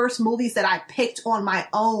one of the first movies that I picked on my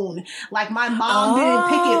own. My mom didn't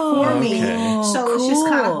pick it for me. So it's just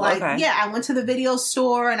kind of yeah, I went to the video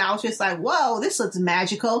store and I was just like, whoa, this looks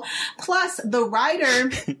magical. Plus, the writer,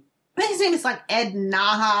 I think his name is Ed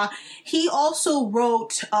Naha. He also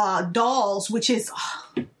wrote Dolls, which is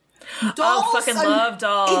Dolls. Fucking love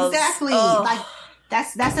Dolls. Exactly.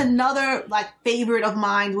 That's another favorite of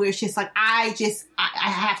mine, where it's just I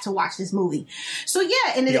have to watch this movie. So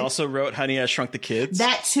yeah, and he also wrote Honey, I Shrunk the Kids.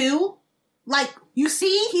 That too. You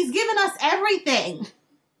see, he's given us everything.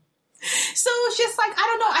 So it's just I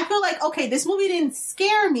don't know. I feel okay, this movie didn't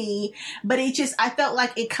scare me, but I felt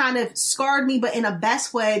like it kind of scarred me, but in a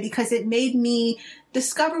best way, because it made me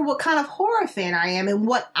discover what kind of horror fan I am and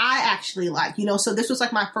what I actually like, you know. So this was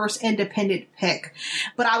like my first independent pick.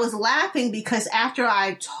 But I was laughing because after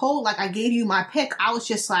I gave you my pick, I was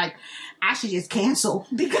just like, I should just cancel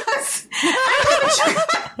because like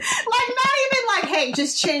not even like, hey,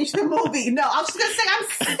 just change the movie. No, I was just gonna say I'm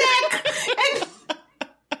sick and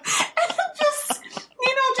just,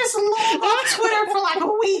 you know, just log off Twitter for like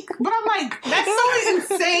a week. But I'm like, that's so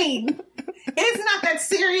insane. It's not that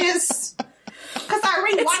serious. Because I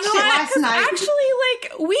rewatched it last night. Actually,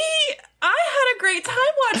 like, I had a great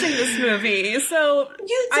time watching this movie. So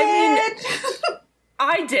you did.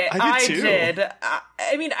 I did. I did.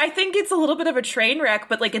 I mean, I think it's a little bit of a train wreck,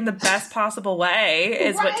 but like in the best possible way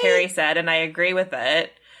is what Terry said, and I agree with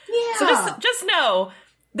it. Yeah. So just know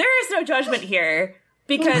there is no judgment here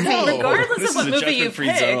because regardless of what movie you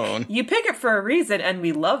pick it for a reason, and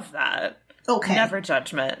we love that. Okay. Never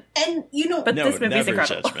judgment. And you know, but this movie's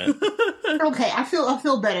incredible. Okay, I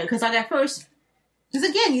feel better because like at first, because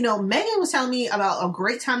again, you know, Megan was telling me about a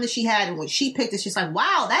great time that she had, and when she picked it, she's like,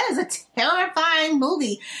 "Wow, that is a terrifying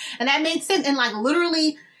movie," and that made sense. And like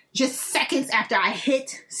literally, just seconds after I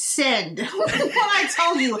hit send, when I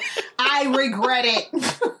tell you, I regret it,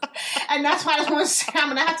 and that's why I just want to say I'm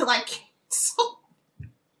gonna have to like cancel.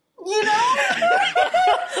 You know,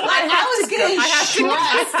 like I was getting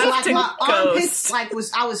stressed, like my armpits, like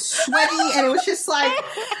I was sweaty, and it was just like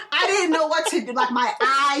I didn't know what to do. Like my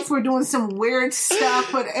eyes were doing some weird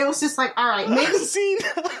stuff, but it was just like, all right, maybe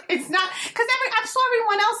it's not because I saw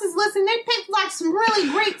everyone else's list, and they picked like some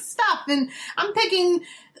really great stuff, and I'm picking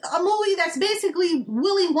a movie that's basically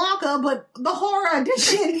Willy Wonka, but the horror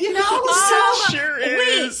edition, you know? Sure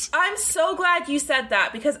is. Wait, I'm so glad you said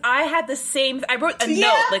that because I had the same. I wrote a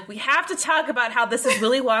note like we have to talk about how this is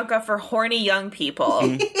Willy Wonka for horny young people.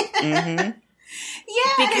 Yeah,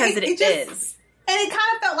 because it is, and it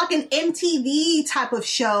kind of felt like an MTV type of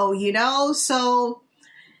show, you know. So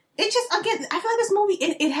it just again, I feel like this movie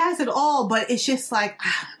it has it all, but it's just like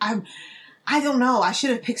I don't know. I should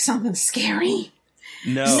have picked something scary.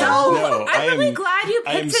 No, I'm really glad you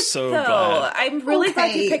picked it, so though. Glad. I'm really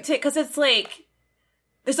glad you picked it, because it's like,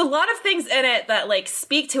 there's a lot of things in it that, like,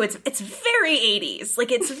 speak to it's very 80s.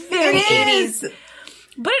 Like, it's very 80s.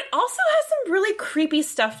 But it also has some really creepy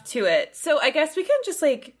stuff to it. So I guess we can just,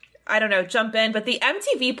 like, I don't know, jump in. But the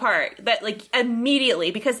MTV part, that, like, immediately,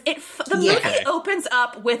 because the movie opens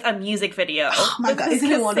up with a music video. Oh, my God.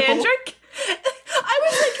 Isn't it wonderful? I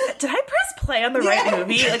was like, did I press play on the right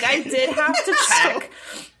movie? Like, I did have to check.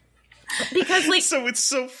 Because, like... So it's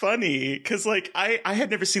so funny, because, like, I had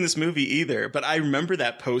never seen this movie either, but I remember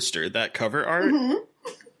that poster, that cover art,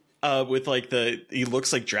 with, like, he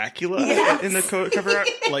looks like Dracula in the cover art,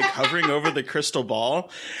 like, hovering over the crystal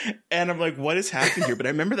ball. And I'm like, what is happening here? But I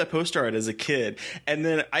remember that poster art as a kid. And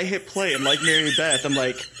then I hit play, and like Mary Beth, I'm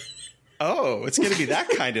like... Oh, it's going to be that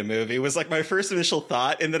kind of movie was like my first initial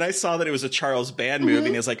thought. And then I saw that it was a Charles Band movie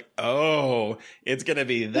and I was like, oh, it's going to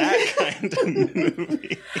be that kind of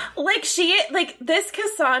movie. Like this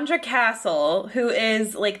Cassandra Castle, who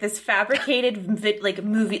is like this fabricated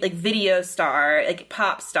movie, like video star, like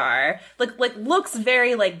pop star, like looks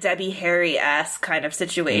very like Debbie Harry-esque kind of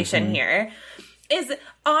situation here. Is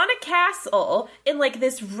on a castle in like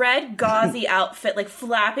this red gauzy outfit, like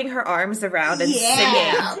flapping her arms around and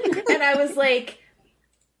singing. And I was like,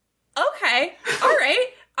 okay, all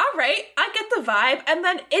right, I get the vibe. And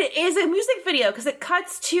then it is a music video because it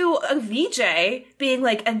cuts to a VJ being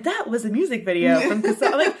like, and that was a music video from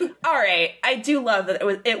Cassandra. I'm like, all right, I do love that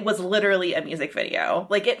it was literally a music video.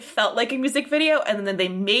 Like it felt like a music video, and then they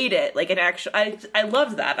made it like an actual. I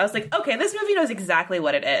loved that. I was like, okay, this movie knows exactly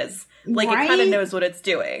what it is. Like it kind of knows what it's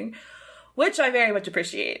doing, which I very much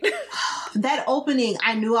appreciate. That opening,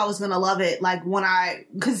 I knew I was going to love it. Like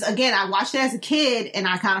because again, I watched it as a kid and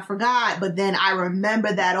I kind of forgot, but then I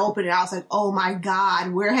remember that opening. I was like, oh my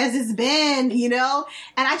God, where has this been? You know?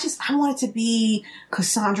 And I want it to be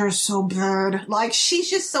Cassandra so bad. Like she's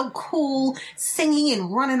just so cool singing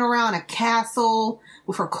and running around a castle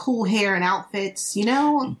with her cool hair and outfits, you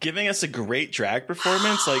know? Giving us a great drag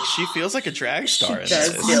performance. Like she feels like a drag star. She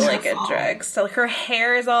does feel like a drag. So like her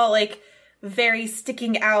hair is all like very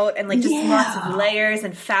sticking out and like just lots of layers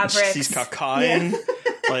and fabrics. She's cockeying.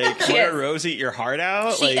 Like let a rose eat your heart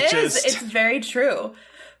out. She is. It's very true.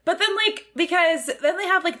 But then like, because then they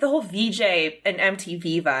have like the whole VJ and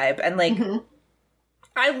MTV vibe, and like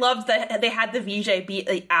I loved that they had the VJ be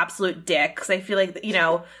the absolute dick, because I feel like, you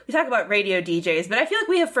know, we talk about radio DJs, but I feel like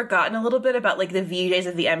we have forgotten a little bit about like the VJs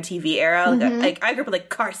of the MTV era. Like I grew up with like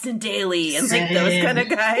Carson Daly and like those kind of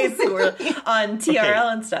guys who were on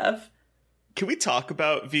TRL and stuff. can we talk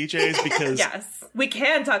about VJs? Because yes, we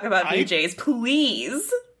can talk about VJs,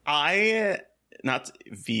 please.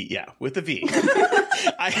 With a V.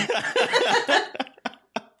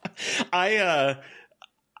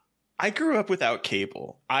 I grew up without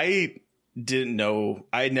cable. I didn't know.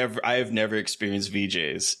 I have never experienced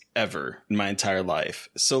VJs ever in my entire life.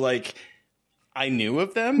 So like, I knew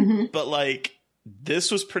of them, but like, this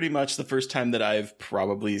was pretty much the first time that I've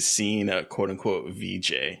probably seen a quote unquote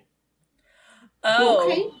VJ.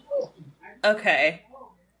 Oh, okay.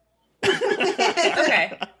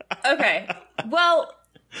 Okay. Well,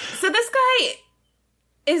 so this guy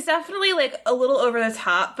is definitely like a little over the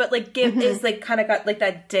top, but like is like kind of got like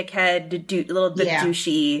that dickhead, little bit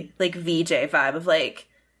douchey like VJ vibe of like,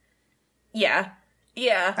 yeah.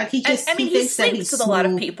 Like he sleeps with a lot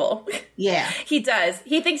of people. Yeah, he does.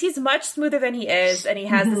 He thinks he's much smoother than he is, and he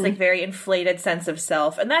has this like very inflated sense of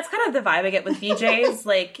self, and that's kind of the vibe I get with VJs.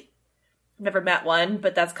 Like, never met one,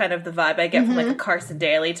 but that's kind of the vibe I get from like a Carson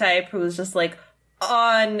Daly type who's just like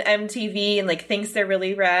on MTV and like thinks they're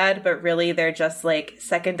really rad, but really they're just like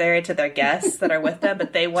secondary to their guests that are with them,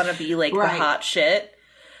 but they want to be like the hot shit.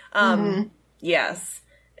 Yes.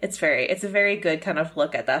 It's a very good kind of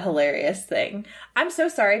look at that hilarious thing. I'm so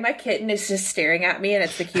sorry. My kitten is just staring at me and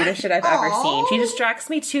it's the cutest shit I've ever seen. She distracts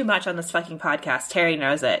me too much on this fucking podcast. Terry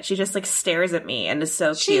knows it. She just like stares at me and is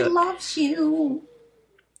so cute. She loves you.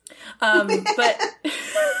 But then on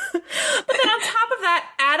top of that,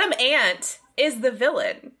 Adam Ant is the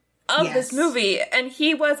villain of this movie. And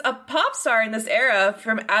he was a pop star in this era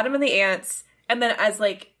from Adam and the Ants and then as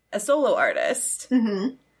like a solo artist.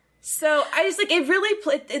 So I just like, it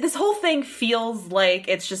really, this whole thing feels like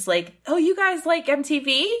it's just like, oh, you guys like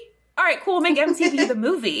MTV? All right, cool, make MTV the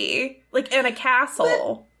movie. Like in a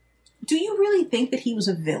castle. But do you really think that he was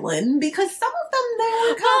a villain? Because some of them, they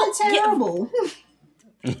were kind of terrible.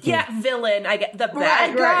 Yeah, villain. I get the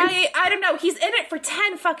bad guy. I don't know. He's in it for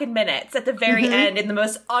 10 fucking minutes at the very end in the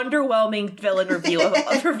most underwhelming villain reveal of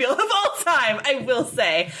all time, I will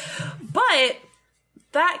say. But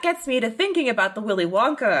that gets me to thinking about the Willy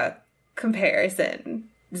Wonka comparison,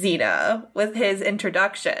 Zena, with his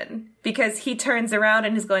introduction. Because he turns around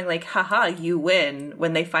and is going like, haha, you win,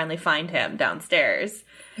 when they finally find him downstairs.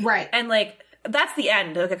 Right. And like, that's the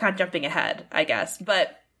end. Like, I'm kind of jumping ahead, I guess.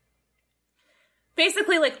 But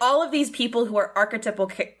basically, like, all of these people who are archetypal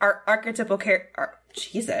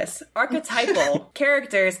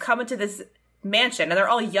characters come into this mansion, and they're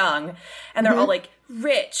all young, and they're all, like,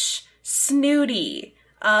 rich, snooty,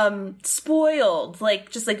 spoiled,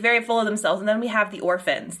 like, just, like, very full of themselves. And then we have the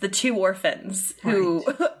orphans, the two orphans, who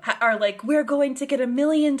are like, we're going to get $1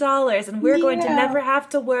 million, and we're going to never have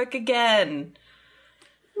to work again.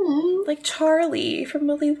 Like Charlie from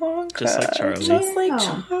Willy Wonka. Just like Charlie. Just like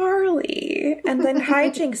Charlie. And then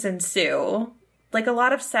hijinks ensue. Like a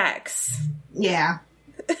lot of sex. Yeah.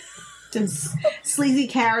 Some sleazy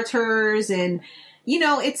characters, and, you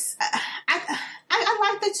know, it's... I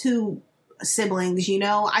like the two siblings, you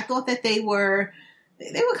know? I thought that they were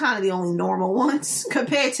kind of the only normal ones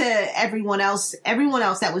compared to everyone else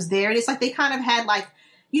that was there. And it's like they kind of had, like,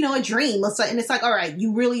 you know, a dream. And it's like, all right,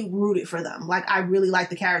 you really rooted for them. Like, I really like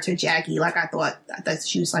the character Jackie. Like, I thought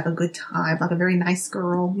she was like a good time, like a very nice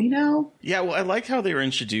girl, you know? Yeah, well, I like how they were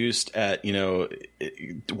introduced at, you know,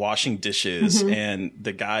 washing dishes. And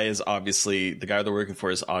the guy they're working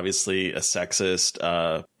for is obviously a sexist,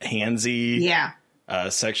 handsy. Yeah.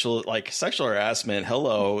 Sexual harassment.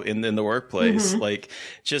 Hello, in the workplace. Like,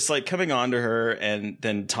 just like coming on to her, and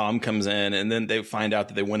then Tom comes in, and then they find out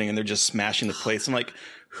that they're winning, and they're just smashing the place. I'm like,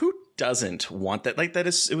 who doesn't want that? Like, it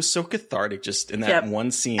was so cathartic just in that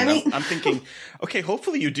one scene. I mean, I'm thinking, okay,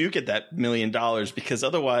 hopefully you do get that $1 million, because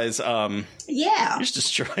otherwise, you're just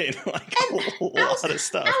destroying like a lot of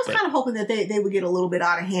stuff. I was kind of hoping that they would get a little bit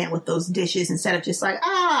out of hand with those dishes instead of just like,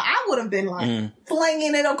 I would have been like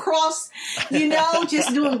flinging it across, you know,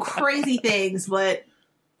 just doing crazy things, but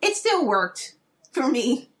it still worked for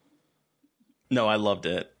me. No, I loved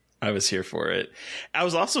it. I was here for it. I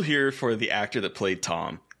was also here for the actor that played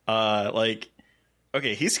Tom.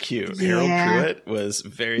 Okay, he's cute. Yeah. Harold Pruitt was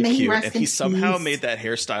very cute, and he somehow made that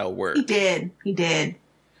hairstyle work. He did. And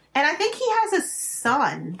I think he has a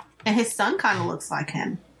son, and his son kind of looks like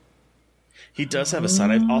him. He does have a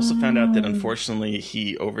son. I've also found out that unfortunately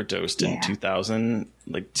he overdosed in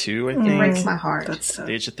 2002, I think. It breaks my heart. That's at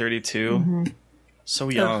the age of 32. So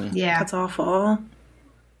young. Yeah. That's awful.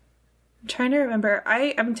 I'm trying to remember.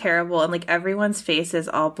 I am terrible, and like everyone's face is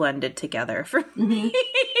all blended together for me.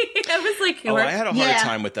 was like, I had a hard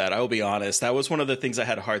time with that. I will be honest. That was one of the things I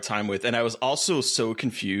had a hard time with. And I was also so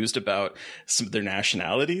confused about some of their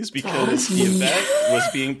nationalities because Yvette was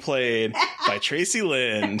being played by Tracy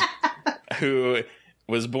Lind, who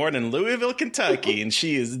was born in Louisville, Kentucky, and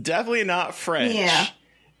she is definitely not French. Yeah.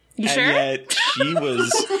 You and sure? Yet she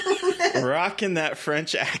was rocking that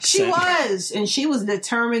French accent. She was, and she was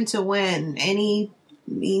determined to win any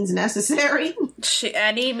means necessary.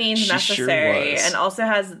 Any means She necessary, sure was. and also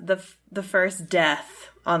has the first death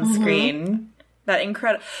on screen. That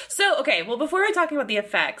incredible. So okay, well, before we're talking about the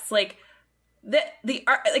effects, like the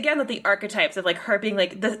archetypes of like her being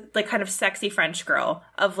like the like kind of sexy French girl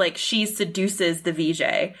of like she seduces the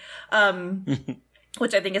VJ,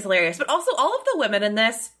 which I think is hilarious. But also, all of the women in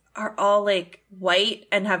this are all like white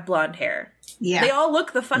and have blonde hair. Yeah. They all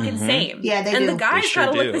look the fucking same. Yeah, they and do. the guys They sure kind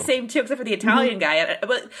of look do. the same too, except for the Italian guy.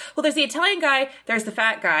 But there's the Italian guy, there's the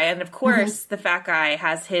fat guy, and of course the fat guy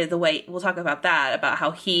has the way. We'll talk about that, about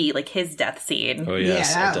how he like his death scene. Oh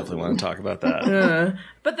yes, Yeah. I definitely want to talk about that.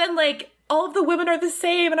 But then like all of the women are the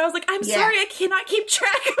same, and I was like, I'm sorry, I cannot keep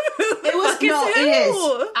track of who It was the fuck it is is.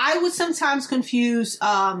 who. I would sometimes confuse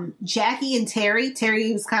Jackie and Terry.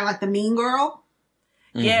 Terry was kind of like the mean girl,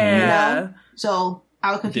 Yeah. you know? So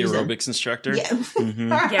I would The confuse them. aerobics instructor.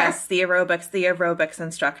 Yeah. Yes, the aerobics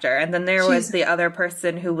instructor. And then there was the other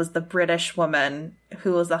person who was the British woman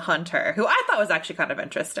who was a hunter, who I thought was actually kind of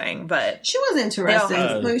interesting, but She was interesting.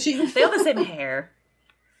 they all the same hair.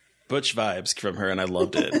 Butch vibes from her, and I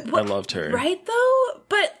loved it. I loved her. Right though?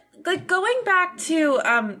 But like going back to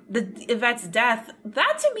the Yvette's death,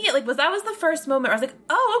 that to me that was the first moment where I was like,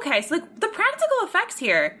 oh, okay, so like the practical effects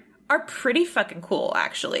here are pretty fucking cool,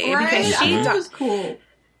 actually. Right? Because I thought it was cool.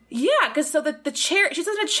 yeah, because so the chair, she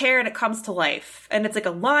sits in a chair and it comes to life, and it's like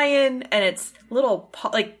a lion, and its little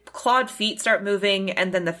like clawed feet start moving,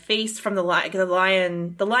 and then the face from the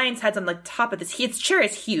lion's head's on the top of this. Its chair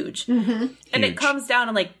is huge, and it comes down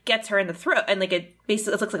and like gets her in the throat, and like it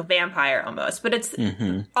basically looks like a vampire almost. But it's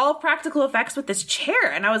all practical effects with this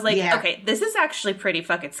chair, and I was like, okay, this is actually pretty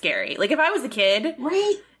fucking scary. Like if I was a kid,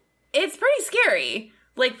 Right? it's pretty scary.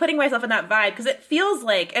 Like putting myself in that vibe, because it feels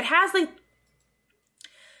like it has like.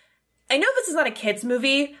 I know this is not a kid's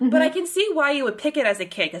movie, but I can see why you would pick it as a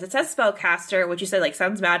kid, because it says Spellcaster, which you said like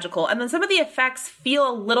sounds magical, and then some of the effects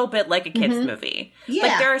feel a little bit like a kid's movie. Yeah.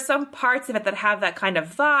 Like there are some parts of it that have that kind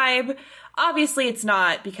of vibe. Obviously it's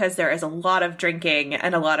not, because there is a lot of drinking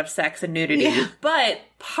and a lot of sex and nudity, but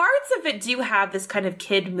parts of it do have this kind of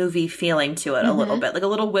kid movie feeling to it a little bit, like a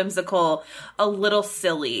little whimsical, a little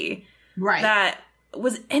silly. Right. That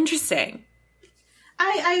was interesting.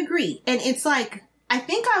 I agree. And it's like, I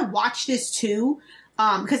think I watched this too.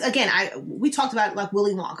 Because again, we talked about like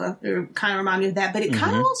Willy Wonka. It kind of reminded me of that, but it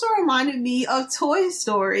kind of also reminded me of Toy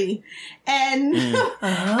Story. And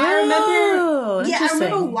I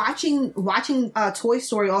remember watching Toy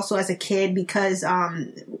Story also as a kid, because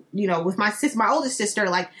with my oldest sister,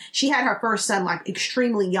 like she had her first son like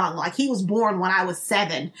extremely young. Like he was born when I was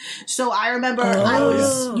 7. So I remember I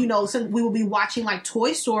was, so we would be watching like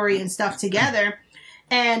Toy Story and stuff together,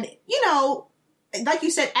 and like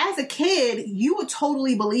you said, as a kid, you would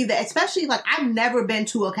totally believe that, especially like I've never been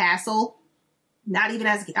to a castle, not even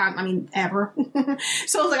as, ever.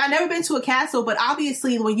 So it's like I've never been to a castle, but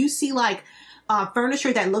obviously when you see like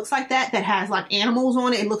furniture that looks like that has like animals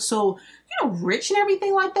on it, it looks so, rich and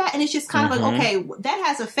everything like that. And it's just kind of like, okay, that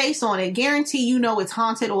has a face on it. Guarantee it's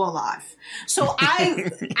haunted or alive. So I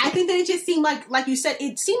think that it just seemed like you said,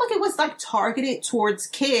 it seemed like it was like targeted towards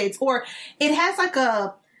kids, or it has like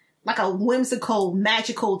a whimsical,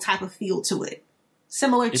 magical type of feel to it.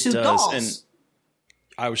 Similar to Dolls. And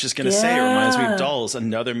I was just going to say, it reminds me of Dolls,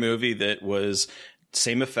 another movie that was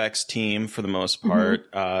same effects team for the most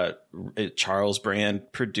part. Charles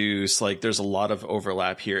Brand produced. Like there's a lot of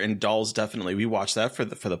overlap here. And Dolls, definitely, we watched that for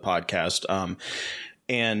the podcast.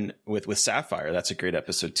 And with Sapphire, that's a great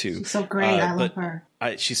episode too. She's so great. I love her.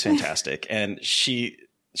 She's fantastic. And she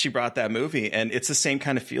brought that movie, and it's the same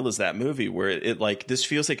kind of feel as that movie, where it like, this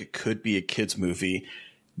feels like it could be a kid's movie,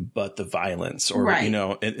 but the violence, or,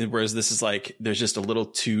 whereas this is like, there's just a little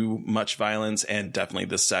too much violence, and definitely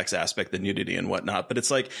the sex aspect, the nudity and whatnot. But it's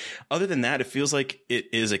like, other than that, it feels like it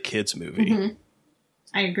is a kid's movie.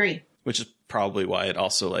 I agree. Which is probably why it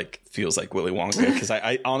also like feels like Willy Wonka, because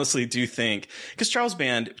I honestly do think, because Charles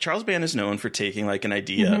Band is known for taking like an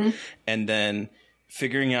idea and then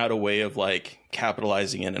figuring out a way of like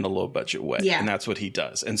capitalizing it in a low budget way. Yeah. And that's what he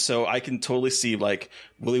does. And so I can totally see like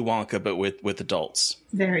Willy Wonka, but with adults.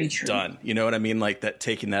 Very true. Done. You know what I mean? Like that,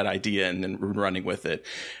 taking that idea and then running with it.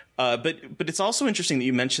 But it's also interesting that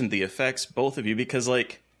you mentioned the effects, both of you, because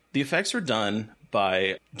like the effects were done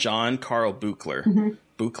by John Carl Buechler.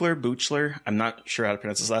 Buechler, I'm not sure how to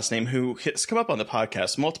pronounce his last name, who has come up on the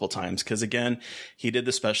podcast multiple times because, again, he did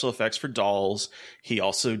the special effects for Dolls. He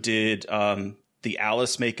also did the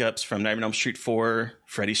Alice makeups from Nightmare on Elm Street 4,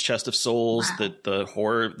 Freddy's Chest of Souls, the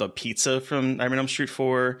horror, the pizza from Nightmare on Elm Street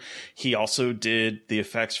 4. He also did the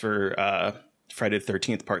effects for Friday the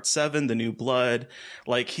 13th Part 7, The New Blood.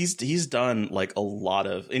 Like, he's done like a lot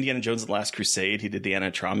of Indiana Jones and the Last Crusade. He did the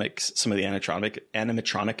some of the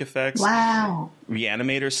animatronic effects. Wow.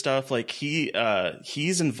 Reanimator stuff. Like,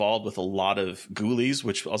 he's involved with a lot of Ghoulies,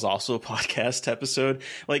 which was also a podcast episode.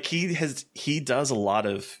 Like, he does a lot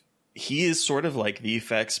of, he is sort of like the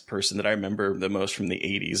effects person that I remember the most from the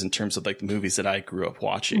 80s in terms of like the movies that I grew up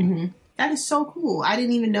watching. That is so cool. I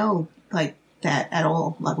didn't even know like that at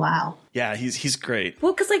all. Like, wow. Yeah, he's great.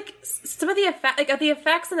 Well, because like some of the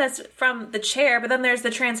effects in this from the chair, but then there's the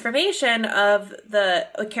transformation of the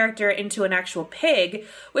character into an actual pig,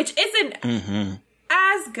 which isn't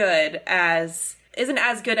as good as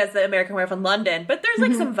the American Werewolf in London, but there's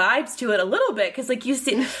like some vibes to it a little bit because like you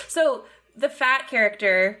see so. The fat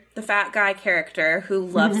guy character who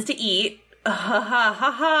loves to eat,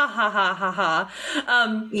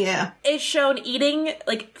 is shown eating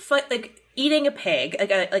eating a pig,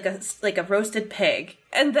 like a roasted pig,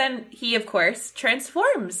 and then he of course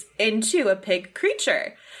transforms into a pig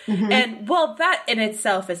creature. And while that in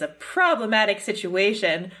itself is a problematic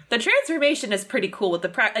situation, the transformation is pretty cool with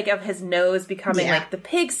the of his nose becoming like the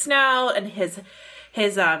pig snout and his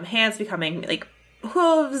hands becoming like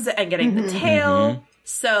hooves and getting the tail.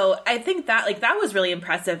 So I think that that was really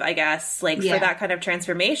impressive, I guess, for that kind of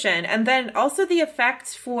transformation. And then also the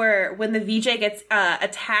effect for when the VJ gets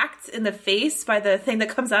attacked in the face by the thing that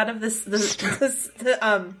comes out of this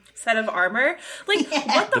set of armor. Like,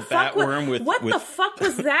 what the fuck? The fuck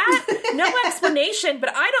was that? No explanation, but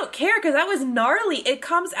I don't care because that was gnarly. It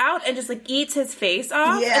comes out and just like eats his face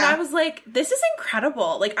off, and I was like, this is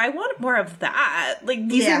incredible. Like, I want more of that. Like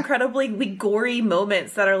these incredibly gory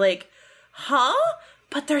moments that are like, huh?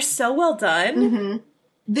 But they're so well done.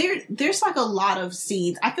 There's like a lot of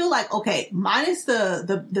scenes. I feel like, okay, minus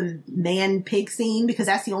the man pig scene, because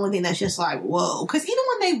that's the only thing that's just like, whoa. Because even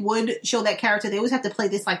when they would show that character, they always have to play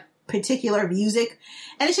this like particular music.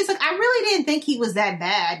 And it's just like, I really didn't think he was that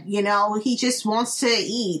bad. You know, he just wants to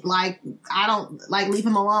eat. Like, I don't like, leave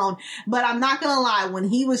him alone. But I'm not going to lie. When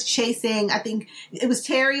he was chasing, I think it was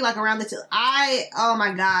Terry, like around oh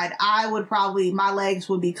my God, my legs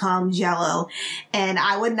would become jello and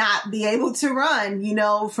I would not be able to run, you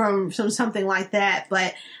know, from something like that.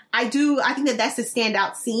 But I think that's a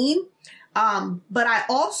standout scene. But I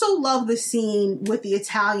also love the scene with the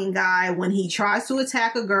Italian guy when he tries to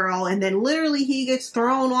attack a girl and then literally he gets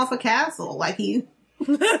thrown off a castle. Like it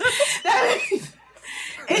just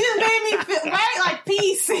made me feel, right? Like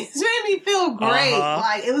peace. It just made me feel great.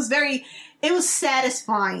 Like it was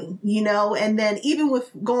satisfying, you know? And then even with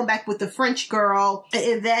going back with the French girl,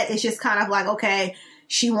 that is just kind of like, okay,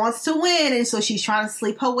 she wants to win, and so she's trying to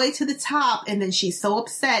sleep her way to the top, and then she's so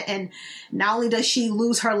upset, and not only does she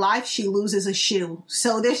lose her life, she loses a shoe.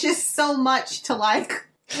 So there's just so much to like.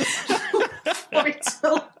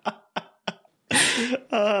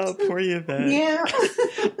 Oh, poor Yvette. Yeah.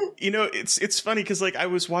 You know, it's funny because like I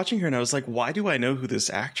was watching her and I was like, why do I know who this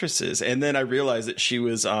actress is? And then I realized that she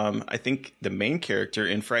was, I think, the main character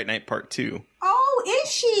in Fright Night Part 2. Oh,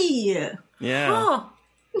 is she? Yeah. Huh.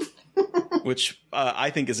 Which I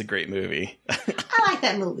think is a great movie. I like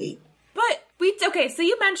that movie. But so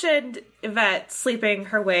you mentioned Yvette sleeping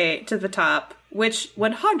her way to the top, which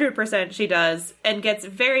 100% she does, and gets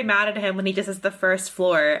very mad at him when he just has the first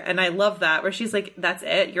floor. And I love that, where she's like, that's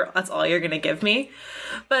it? That's all you're going to give me?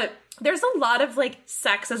 But there's a lot of like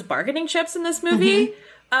sex as bargaining chips in this movie.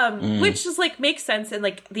 Which just like makes sense in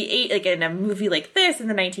like in a movie like this in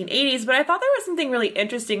the 1980s. But I thought there was something really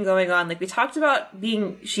interesting going on. Like we talked about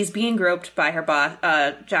she's being groped by her boss.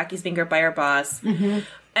 Jackie's being groped by her boss.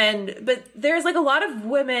 But there's like a lot of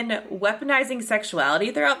women weaponizing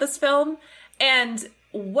sexuality throughout this film. And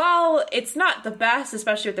while it's not the best,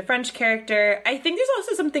 especially with the French character, I think there's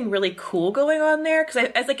also something really cool going on there. Because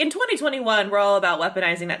as like in 2021, we're all about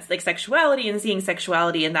weaponizing that like sexuality and seeing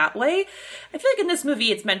sexuality in that way. I feel like in this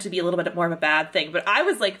movie, it's meant to be a little bit more of a bad thing. But I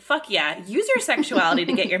was like, fuck yeah, use your sexuality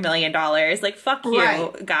to get your $1 million. Like, fuck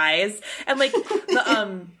you, guys. And like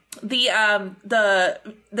the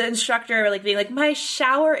instructor like being like, my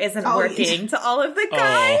shower isn't working to all of the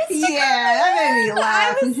guys. Yeah, that made me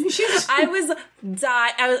laugh. I was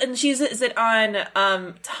dying. And she's it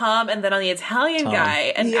on Tom and then on the Italian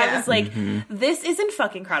guy, and I was like, this isn't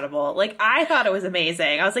fucking credible. Like, I thought it was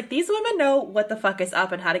amazing. I was like, these women know what the fuck is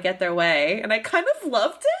up and how to get their way, and I kind of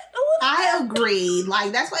loved it a little bit. I agree.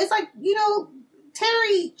 Like, that's why it's like, you know,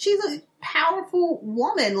 Terry, she's a powerful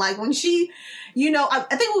woman. Like, when she, you know, I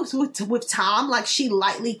think it was with Tom, like, she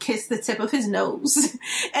lightly kissed the tip of his nose.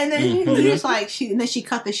 And then he was like, and then she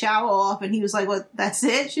cut the shower off, and he was like, what, that's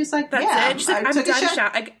it? She was like, that's yeah. it. She's like, I'm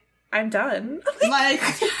done. I'm done. Like,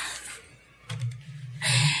 I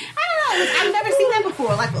don't know. I've never seen that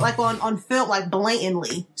before, like on film, like,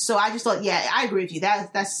 blatantly. So I just thought, yeah, I agree with you.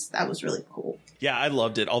 That was really cool. Yeah, I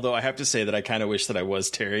loved it. Although I have to say that I kind of wish that I was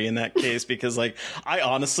Terry in that case, because like I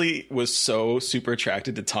honestly was so super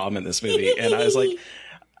attracted to Tom in this movie, and I was like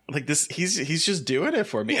this, he's just doing it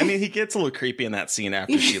for me. I mean, he gets a little creepy in that scene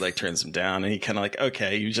after she like turns him down, and he kind of like,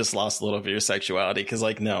 okay, you just lost a little bit of your sexuality, because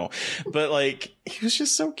like no, but like he was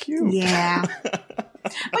just so cute. Yeah.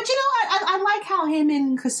 But you know, I like how him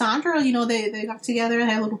and Cassandra, you know, they got together and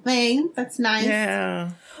had a little thing. That's nice. Yeah.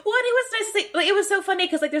 Well, and it was nice to see, like, it was so funny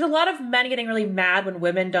because, like, there's a lot of men getting really mad when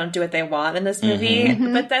women don't do what they want in this movie.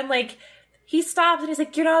 But then, like, he stopped and he's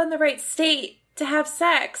like, you're not in the right state to have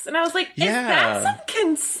sex. And I was like, is that some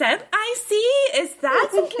consent I see? Is that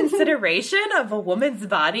some consideration of a woman's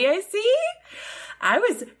body I see? I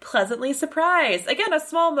was pleasantly surprised. Again, a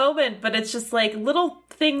small moment, but it's just, like, little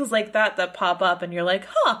things like that pop up and you're like,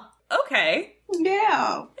 huh, okay.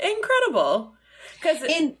 Yeah. Incredible. Because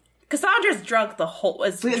Cassandra's drunk the whole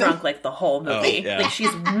movie. Oh, yeah. Like,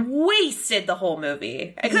 she's wasted the whole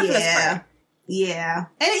movie. Except for this part. Yeah.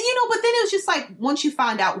 And, you know, but then it was just like, once you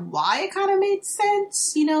find out why, it kind of made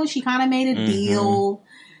sense. You know, she kind of made a deal,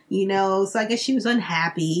 you know, so I guess she was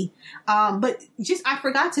unhappy. But just, I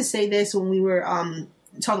forgot to say this when we were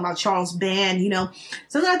talking about Charles Band, you know,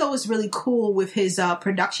 something I thought was really cool with his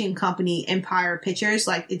production company, Empire Pictures,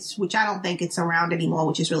 which I don't think it's around anymore,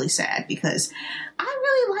 which is really sad because I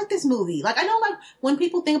really like this movie. Like, I know, like, when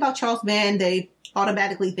people think about Charles Band, they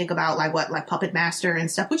automatically think about like Puppet Master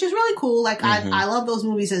and stuff, which is really cool. Like, I love those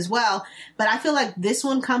movies as well. But I feel like this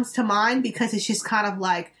one comes to mind because it's just kind of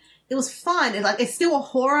like, it was fun. It's still a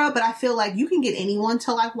horror, but I feel like you can get anyone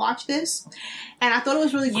to like watch this. And I thought it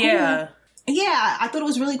was really cool. Yeah, I thought it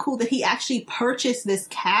was really cool that he actually purchased this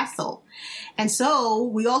castle. And so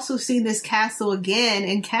we also see this castle again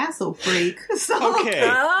in Castle Freak. So,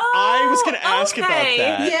 I was going to ask about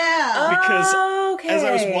that. Yeah. Because as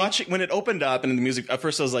I was watching, when it opened up and the music, at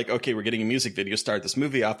first I was like, okay, we're getting a music video, start this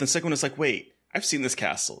movie off. The second one was like, wait, I've seen this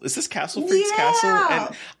castle. Is this Castle Freak's castle?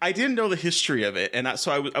 And I didn't know the history of it. And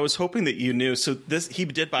so I was hoping that you knew. So he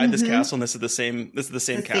did buy this castle, and this is the same castle.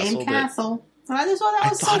 Same castle. I just thought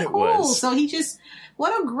that was so cool. So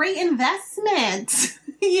what a great investment,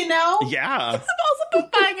 you know? Yeah. It's also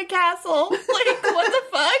buying a castle. Like, what the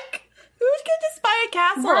fuck? Who's gonna just buy a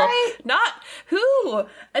castle? Right? Not who?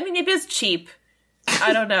 I mean, it is cheap.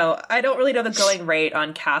 I don't know. I don't really know the going rate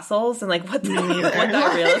on castles and like what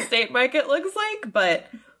that real estate market looks like, but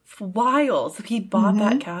wild. So he bought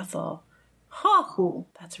that castle. Huh. Cool.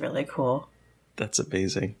 That's really cool. That's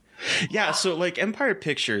amazing. Yeah, so like Empire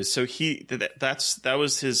Pictures, so that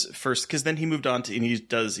was his first, because then he moved on to, and he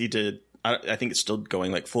did I think it's still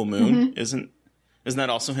going, like Full Moon, isn't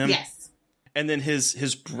that also him? Yes. And then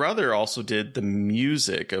his brother also did the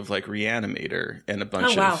music of like Reanimator and a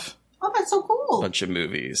bunch of that's so cool. Bunch of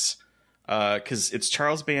movies. Because it's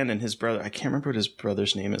Charles Band and his brother. I can't remember what his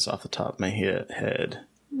brother's name is off the top of my head.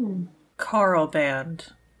 Carl Band.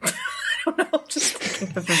 I don't know. I'm just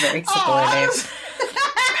thinking of a very similar name.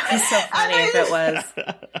 It's so funny if it was.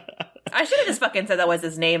 I should have just fucking said that was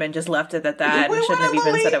his name and just left it at that and shouldn't have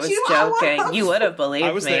even said it was joking. You would have believed me.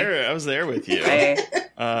 I was there with you.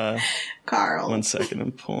 Carl. 1 second,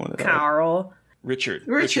 I'm pulling it Carl. up. Richard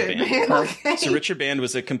Band. Okay. So Richard Band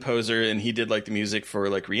was a composer, and he did like the music for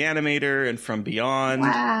like Reanimator and From Beyond.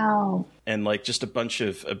 Wow. And like just a bunch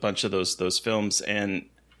of those films. And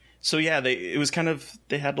so yeah, they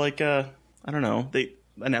had like an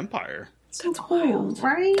empire. That's cool,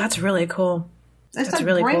 right? That's really cool. That's like,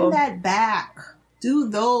 really bring cool. That back. Do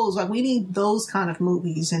those. Like, we need those kind of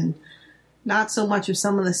movies and not so much of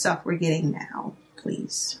some of the stuff we're getting now,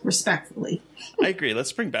 please. Respectfully. I agree.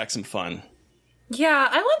 Let's bring back some fun. Yeah,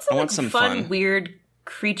 I want some fun, weird,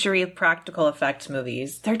 creaturey practical effects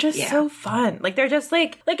movies. They're just so fun. Like, they're just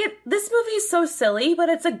like this movie is so silly, but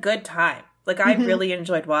it's a good time. Like, I really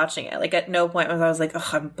enjoyed watching it. Like, at no point was I was like, oh,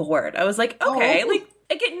 I'm bored. I was like, okay, like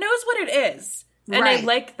it knows what it is. And I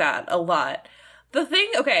like that a lot. The thing,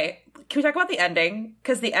 okay, can we talk about the ending?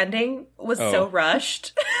 Because the ending was so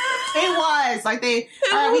rushed. It was. Like, we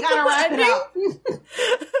gotta wrap it up. Well, that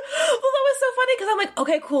was so funny because I'm like,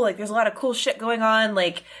 okay, cool. Like, there's a lot of cool shit going on.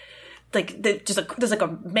 There's like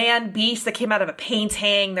a man beast that came out of a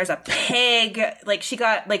painting. There's a pig. Like, she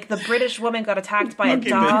got, like, the British woman got attacked by a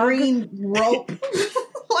dog. Green rope.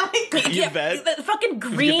 Yvette, the fucking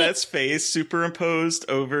green. Yvette's face superimposed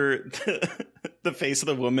over the face of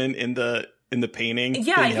the woman in the painting.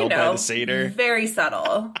 Yeah, being held by the satyr. Very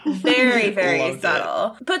subtle. Very, very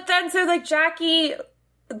subtle. But then, so, like, Jackie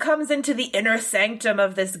comes into the inner sanctum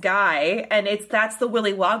of this guy, and that's the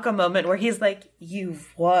Willy Wonka moment where he's like,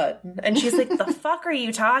 "You've won," and she's like, "The fuck are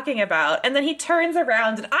you talking about?" And then he turns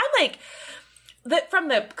around, and I'm like, from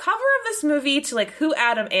the cover of this movie to, like, who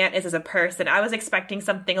Adam Ant is as a person, I was expecting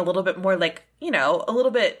something a little bit more, like, you know, a little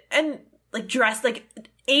bit, and, like, dressed, like,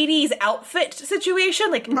 80s outfit situation,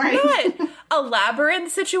 like, not a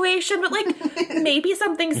labyrinth situation, but, like, maybe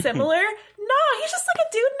something similar. No, he's just, like,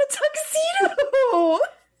 a dude in a tuxedo.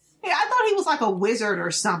 Yeah, I thought he was like a wizard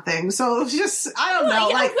or something. So it was just, I don't know.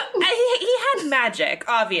 Yeah, like he had magic,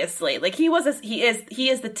 obviously. Like, he is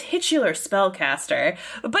the titular spellcaster.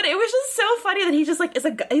 But it was just so funny that he just, like,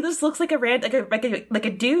 he just looks like a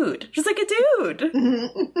dude, just like a dude.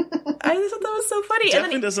 I just thought that was so funny.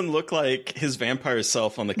 Definitely doesn't look like his vampire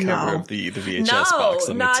self on the cover of the VHS box.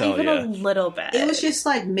 Let me not tell even a little bit. It was just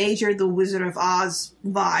like major The Wizard of Oz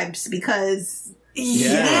vibes because. Yes. He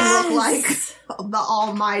didn't look like the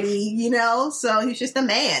almighty, you know? So he's just a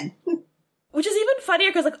man. Which is even funnier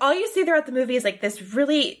because, like, all you see throughout the movie is, like, this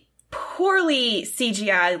really poorly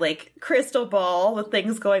CGI, like, crystal ball with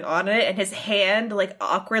things going on in it, and his hand, like,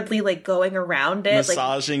 awkwardly, like, going around it.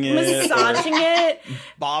 Massaging it.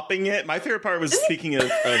 Bopping it. My favorite part was, speaking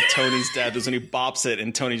of Tony's dad, was when he bops it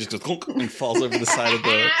and Tony just goes clunk and falls over the side of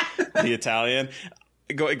the Italian.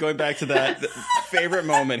 Going back to that favorite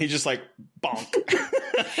moment, he just, like, bonk.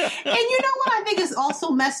 And you know what I think is also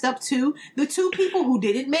messed up too? The two people who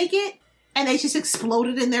didn't make it, and they just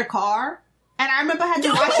exploded in their car. And I remember I had to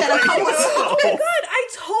watch that a couple of times. Oh my god, I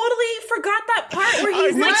totally forgot that part where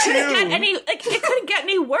he's like, it couldn't get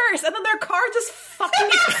any worse, and then their car just fucking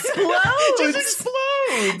explodes. It just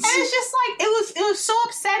explodes. And it's just like, it was so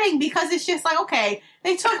upsetting because it's just like, okay,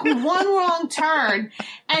 they took one wrong turn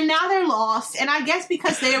and now they're lost. And I guess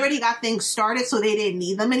because they already got things started, so they didn't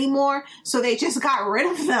need them anymore. So they just got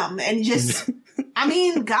rid of them and just, I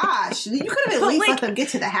mean, gosh, you could have at least let them get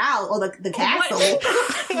to the house or the castle.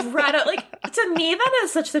 To me, that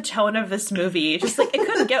is such the tone of this movie. Just like, it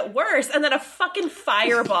couldn't get worse. And then a fucking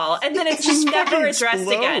fireball. And then it's just never addressed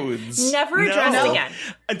again. Never addressed again.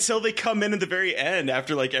 Until they come in at the very end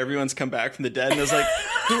after, like, everyone's come back from the dead. And I was like,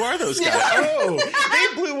 who are those guys? Oh,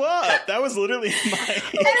 they blew up. That was literally my...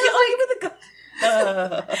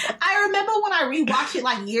 I remember when I rewatched it,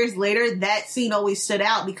 like, years later, that scene always stood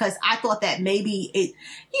out because I thought that maybe it,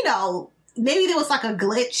 you know, maybe there was like a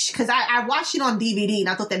glitch because I watched it on DVD and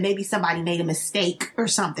I thought that maybe somebody made a mistake or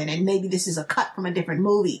something and maybe this is a cut from a different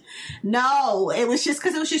movie. No, it was just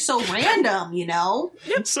because it was just so random, you know?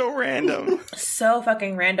 It's so random. So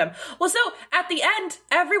fucking random. Well, so at the end,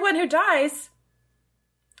 everyone who dies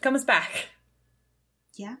comes back.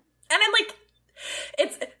 Yeah. And I'm like,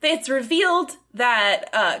 it's revealed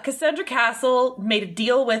that Cassandra Castle made a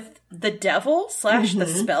deal with the devil / the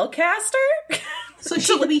spellcaster. So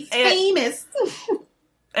she could be famous.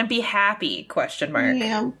 And be happy, ?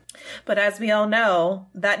 Yeah. But as we all know,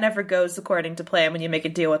 that never goes according to plan when you make a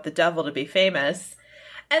deal with the devil to be famous.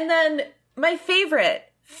 And then my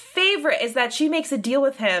favorite is that she makes a deal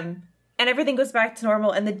with him and everything goes back to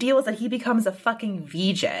normal, and the deal is that he becomes a fucking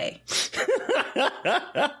VJ.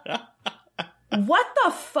 What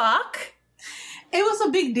the fuck? It was a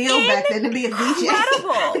big deal back then to be a VJ.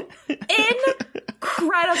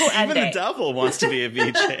 Incredible ending. Even the devil wants to be a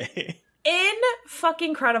VJ.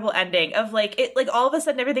 Fucking credible ending of like it, like all of a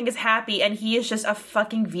sudden everything is happy and he is just a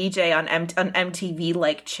fucking VJ on MTV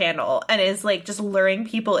like channel and is like just luring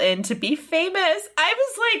people in to be famous. I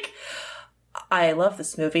was like, I love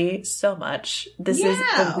this movie so much. This is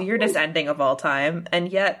the weirdest ending of all time,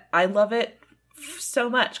 and yet I love it so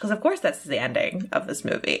much because of course that's the ending of this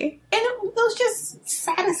movie, and it was just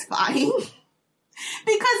satisfying.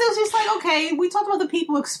 Because it was just like, okay, we talked about the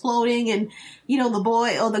people exploding and, you know, the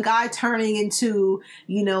boy or the guy turning into,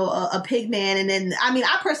 you know, a pig man. And then, I mean,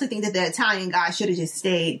 I personally think that the Italian guy should have just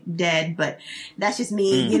stayed dead, but that's just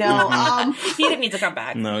me, you know. He didn't need to come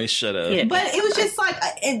back. No, he should have. But it was just like,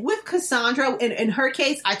 and with Cassandra, in her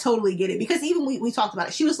case, I totally get it. Because even we talked about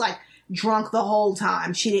it. She was like drunk the whole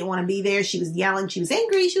time. She didn't want to be there. She was yelling. She was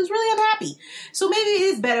angry. She was really unhappy. So maybe it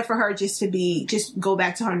is better for her just go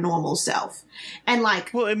back to her normal self. And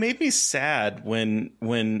like, well, it made me sad when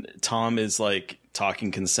Tom is like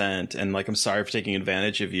talking consent and like, I'm sorry for taking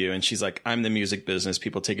advantage of you. And she's like, I'm the music business.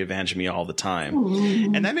 People take advantage of me all the time.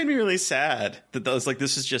 Mm-hmm. And that made me really sad that was like,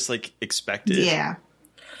 this is just like expected. Yeah.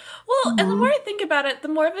 Well, and the more I think about it, the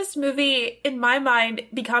more this movie, in my mind,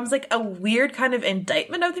 becomes like a weird kind of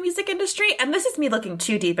indictment of the music industry. And this is me looking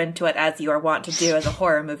too deep into it, as you are wont to do as a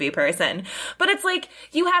horror movie person. But it's like,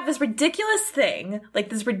 you have this ridiculous thing, like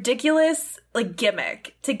this ridiculous like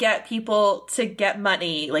gimmick to get people to get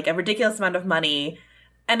money, like a ridiculous amount of money.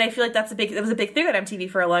 And I feel like that was a big thing on MTV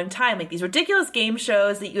for a long time. Like these ridiculous game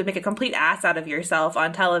shows that you would make a complete ass out of yourself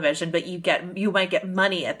on television, but you might get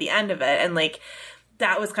money at the end of it. And like,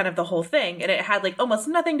 that was kind of the whole thing. And it had like almost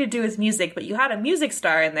nothing to do with music, but you had a music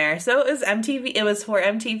star in there. So it was MTV. It was for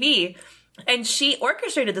MTV. And she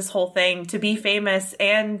orchestrated this whole thing to be famous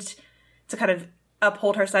and to kind of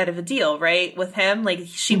uphold her side of the deal, right? With him, like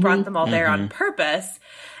she brought them all there on purpose.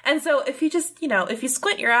 And so if you just, if you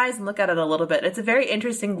squint your eyes and look at it a little bit, it's a very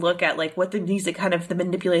interesting look at like what the music, kind of the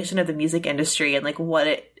manipulation of the music industry and like what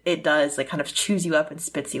it does, like kind of chews you up and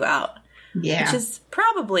spits you out. Yeah. Which is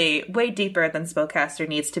probably way deeper than Spellcaster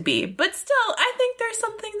needs to be. But still, I think there's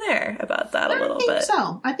something there about that a little bit.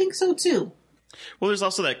 I think so too. Well, there's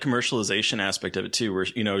also that commercialization aspect of it too, where,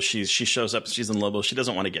 she shows up, she's in limbo. She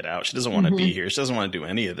doesn't want to get out. She doesn't want to be here. She doesn't want to do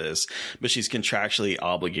any of this, but she's contractually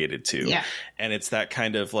obligated to. Yeah. And it's that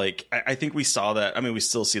kind of like, I think we saw that. I mean, we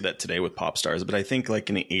still see that today with pop stars, but I think like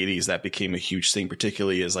in the 80s, that became a huge thing,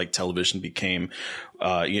 particularly as like television became,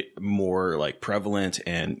 more like prevalent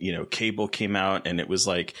and, cable came out and it was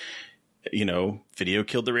like, video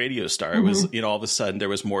killed the radio star. It was, all of a sudden there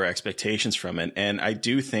was more expectations from it. And I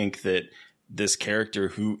do think that this character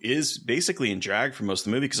who is basically in drag for most of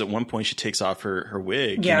the movie, because at one point she takes off her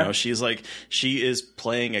wig, she's like, she is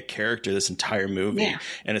playing a character this entire movie. Yeah.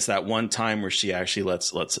 And it's that one time where she actually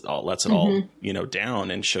lets it all,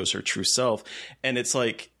 down and shows her true self. And it's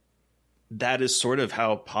like, that is sort of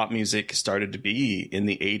how pop music started to be in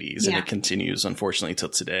the 80s. And it continues, unfortunately, till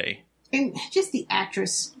today. And just the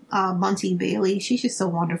actress, Monty Bailey, she's just so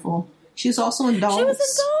wonderful. She was also in Dolls. She was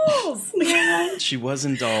in Dolls. Yeah. She was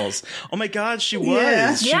in Dolls. Oh my God, she was.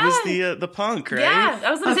 Yeah. She was the punk, right? Yeah,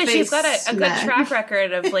 I was going to say she's got a good track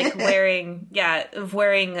record of like wearing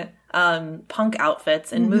punk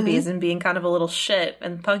outfits in movies and being kind of a little shit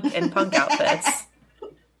in punk outfits.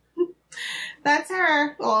 That's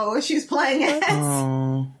her. Oh, she was playing it.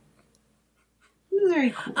 Oh,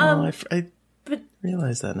 very cool. I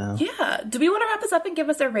realize that now. Yeah. Do we want to wrap this up and give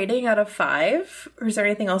us a rating out of 5? Or is there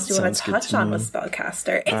anything else you want to touch on with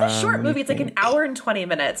Spellcaster? It's a short movie. It's like an hour and 20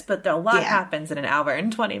 minutes, but a lot happens in an hour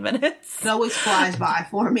and 20 minutes. It always flies by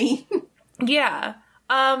for me. Yeah.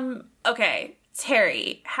 Okay.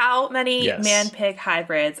 Terry, how many man-pig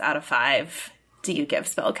hybrids out of 5 do you give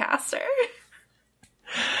Spellcaster?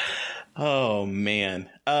 Oh, man.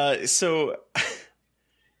 So,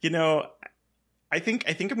 I think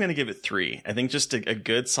I'm going to give it 3. I think just a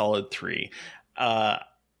good solid 3.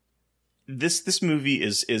 This movie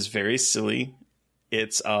is very silly.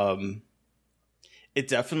 It's it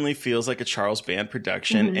definitely feels like a Charles Band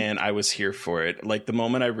production, and I was here for it. Like the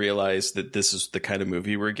moment I realized that this is the kind of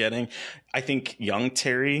movie we're getting, I think young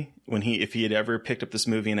Terry, if he had ever picked up this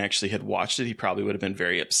movie and actually had watched it, he probably would have been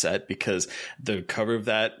very upset because the cover of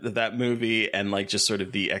that movie and like just sort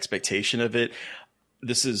of the expectation of it.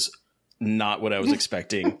 This is not what I was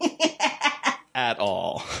expecting at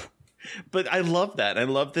all. But I love that. I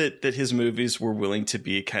love that his movies were willing to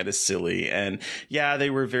be kind of silly. And yeah, they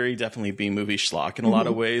were very definitely B-movie schlock in a lot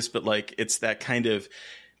of ways. But like, it's that kind of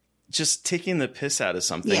just taking the piss out of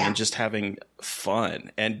something and just having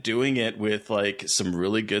fun and doing it with like some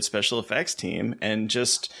really good special effects team and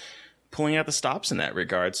just pulling out the stops in that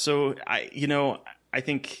regard. So I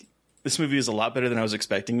think this movie is a lot better than I was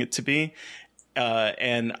expecting it to be.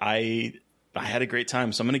 And I had a great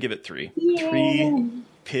time. So I'm going to give it 3. Yeah. 3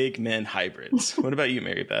 pig-men hybrids. What about you,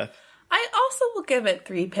 Mary Beth? I also will give it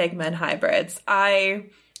 3 pig-men hybrids. A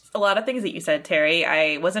lot of things that you said, Terry,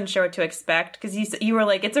 I wasn't sure what to expect because you were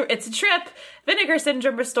like, it's a trip. Vinegar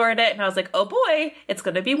Syndrome restored it. And I was like, oh boy, it's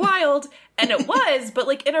going to be wild. And it was, but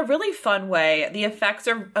like in a really fun way. The effects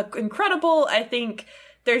are incredible. I think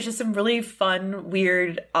there's just some really fun,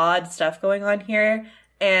 weird, odd stuff going on here.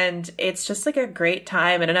 And it's just like a great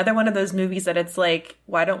time. And another one of those movies that it's like,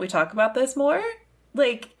 why don't we talk about this more?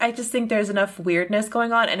 Like, I just think there's enough weirdness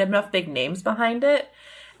going on and enough big names behind it.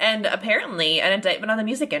 and apparently an indictment on the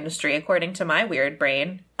music industry, according to my weird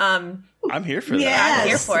brain. I'm here for Yes. that. I'm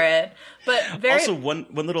here for it. But Also, one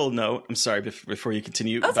little note. I'm sorry before you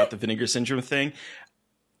continue about the vinegar syndrome thing.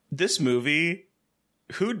 This movie,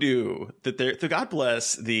 who knew that God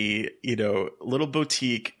bless the, little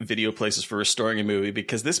boutique video places for restoring a movie,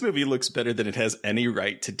 because this movie looks better than it has any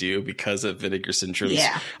right to do because of vinegar syndrome.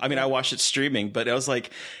 Yeah. I mean, I watched it streaming, but I was like,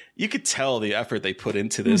 you could tell the effort they put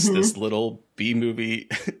into this little B movie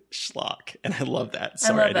schlock. And I love that.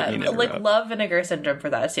 Sorry, I love that. didn't mean to interrupt. Love vinegar syndrome for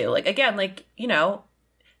that too. Again,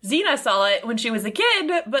 Zena saw it when she was a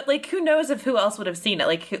kid, but who knows if who else would have seen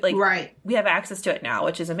it? Right. We have access to it now,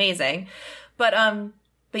 which is amazing. But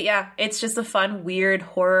yeah, it's just a fun, weird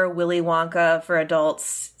horror Willy Wonka for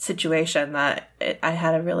adults situation that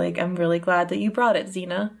I'm really glad that you brought it,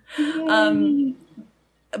 Zena.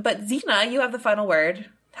 But Zena, you have the final word.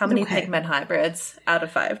 How many pigment hybrids out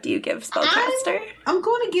of 5 do you give Spellcaster? I'm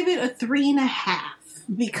going to give it a 3.5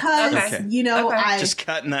 because, I just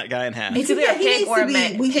cutting that guy in half. It's either a pig or a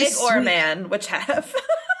man. Pig or a man, which half?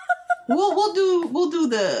 We'll do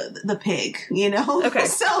the pig, Okay.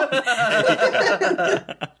 So,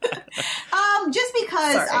 just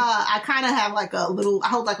because I kind of have I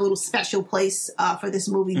hold a little special place for this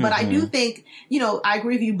movie, but I do think, I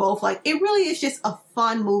agree with you both. It really is just a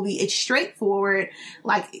fun movie. It's straightforward.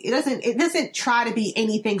 It doesn't try to be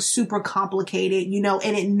anything super complicated,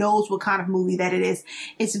 and it knows what kind of movie that it is.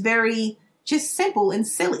 It's very just simple and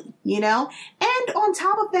silly, and on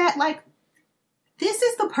top of that, this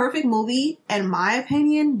is the perfect movie, in my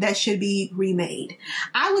opinion, that should be remade.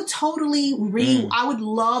 I would totally I would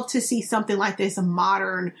love to see something like this, a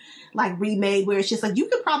modern, remade, where it's just you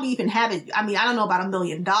could probably even have it. I mean, I don't know about $1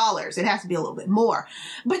 million. It has to be a little bit more,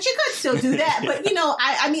 but you could still do that. But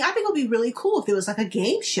I think it would be really cool if there was a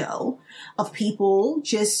game show of people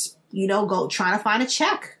just, go trying to find a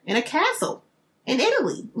check in a castle in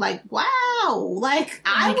Italy. Wow.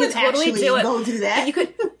 I would totally actually go do that.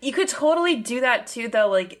 You could totally do that too, though,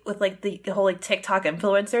 with the whole TikTok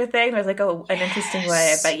influencer thing. There's an interesting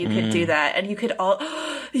way. I bet you could do that, and you could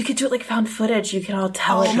do it found footage. You can all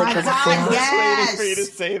tell it. Oh my God! Yes. Waiting for you to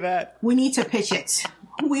say that. We need to pitch it.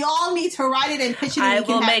 We all need to write it and pitch it. And I we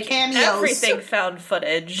can will have make cameos. everything found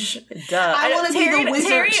footage. Duh. I want to be the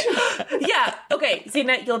wizard. Yeah. Okay,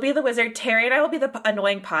 Zena, you'll be the wizard. Terry and I will be the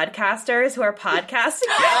annoying podcasters who are podcasting.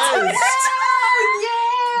 Yeah.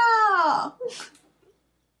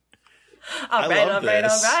 All right.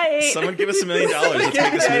 Someone give us $1 million to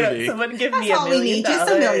take this movie. Someone give me That's $1 all we million. need.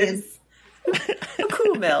 Just $1 million. A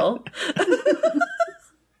cool mill.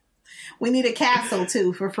 We need a castle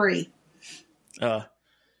too for free.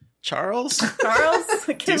 Charles,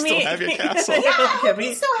 can do you still have your castle? Can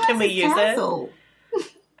we use castle. it?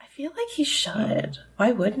 I feel like he should.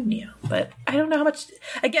 Why wouldn't you? But I don't know how much.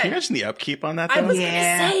 Again, can you imagine the upkeep on that? Though? I was going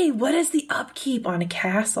to say, what is the upkeep on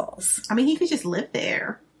castles? I mean, he could just live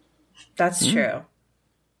there. That's true.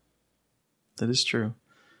 That is true.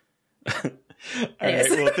 All right.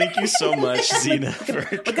 Well, thank you so much, Zena, for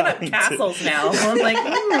looking up castles now. I'm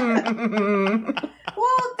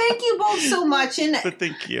Well, thank you both so much, and but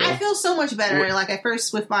thank you. I feel so much better. At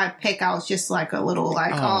first with my pick, I was just a little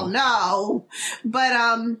oh no, but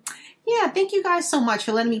yeah, thank you guys so much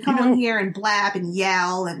for letting me come on here and blab and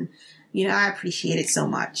yell, and I appreciate it so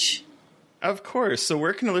much. Of course. So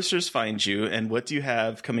where can the listeners find you, and what do you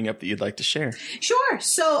have coming up that you'd like to share? Sure.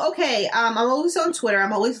 So, okay, I'm always on Twitter.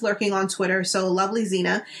 I'm always lurking on Twitter. So, Lovely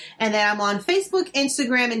Zena. And then I'm on Facebook,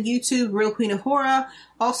 Instagram, and YouTube, Real Queen of Horror.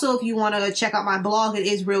 Also, if you want to check out my blog, it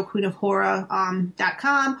is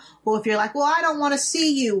realqueenofhorror.com. Or if you're like, well, I don't want to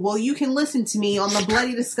see you, well, you can listen to me on the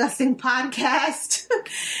Bloody Disgusting podcast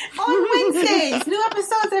on Wednesdays. New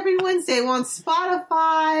episodes every Wednesday. We're on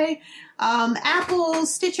Spotify, Apple,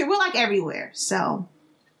 Stitcher. We're everywhere. So,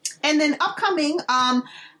 and then upcoming, I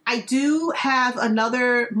do have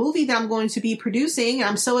another movie that I'm going to be producing, and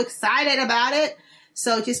I'm so excited about it.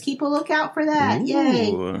 So just keep a lookout for that.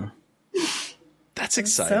 Ooh. Yay. That's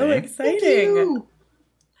exciting. So exciting.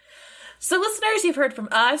 So listeners, you've heard from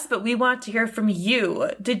us, but we want to hear from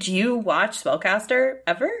you. Did you watch Spellcaster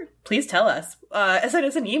ever? Please tell us. Send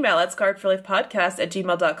us an email at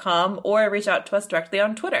scarredforlifepodcast@gmail.com or reach out to us directly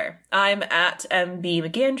on Twitter. I'm at MB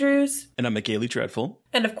McAndrews. And I'm McGailey Dreadful.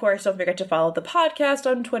 And of course, don't forget to follow the podcast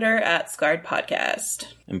on Twitter at Scarred Podcast.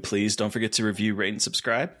 And please don't forget to review, rate, and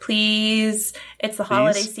subscribe. Please. It's the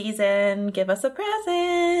holiday season. Give us a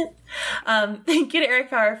present. Thank you to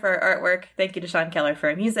Eric Power for our artwork. Thank you to Sean Keller for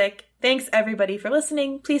our music. Thanks, everybody, for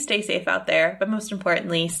listening. Please stay safe out there, but most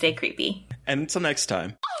importantly, stay creepy. And until next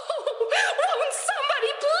time. Won't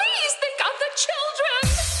somebody please think of the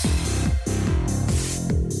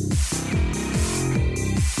children?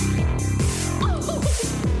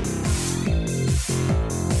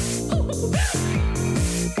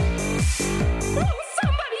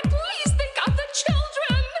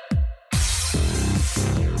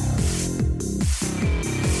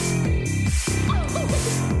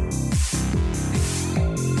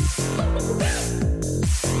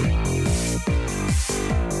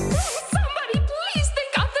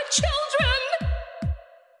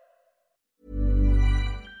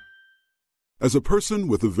 As a person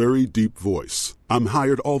with a very deep voice, I'm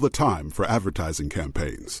hired all the time for advertising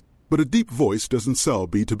campaigns. But a deep voice doesn't sell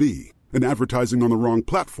B2B, and advertising on the wrong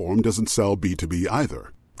platform doesn't sell B2B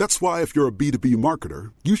either. That's why if you're a B2B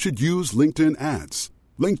marketer, you should use LinkedIn ads.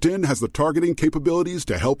 LinkedIn has the targeting capabilities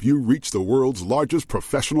to help you reach the world's largest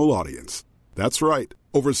professional audience. That's right,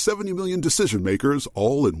 over 70 million decision makers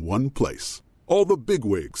all in one place. All the big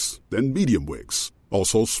wigs, then medium wigs,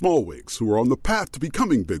 also small wigs who are on the path to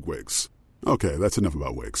becoming big wigs. Okay, that's enough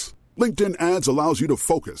about wigs. LinkedIn ads allows you to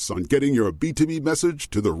focus on getting your B2B message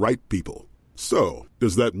to the right people. So,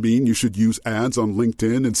 does that mean you should use ads on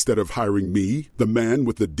LinkedIn instead of hiring me, the man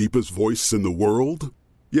with the deepest voice in the world?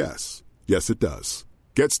 Yes. Yes, it does.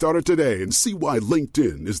 Get started today and see why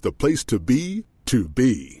LinkedIn is the place to be to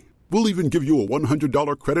be. We'll even give you a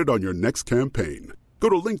 $100 credit on your next campaign. Go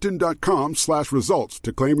to linkedin.com/results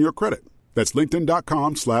to claim your credit. That's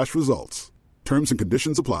linkedin.com/results. Terms and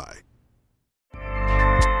conditions apply.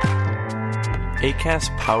 Acast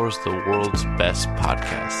powers the world's best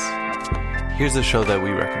podcasts. Here's a show that we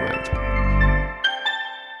recommend.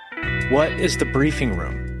 What is The Briefing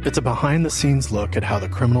Room? It's a behind-the-scenes look at how the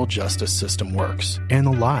criminal justice system works and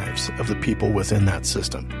the lives of the people within that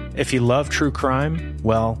system. If you love true crime,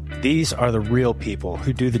 well, these are the real people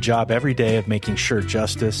who do the job every day of making sure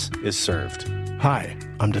justice is served. Hi,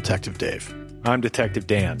 I'm Detective Dave. I'm Detective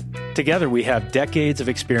Dan. Together we have decades of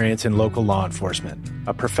experience in local law enforcement,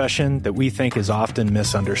 a profession that we think is often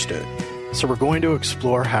misunderstood. So we're going to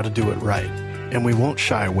explore how to do it right, and we won't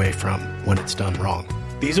shy away from when it's done wrong.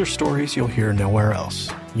 These are stories you'll hear nowhere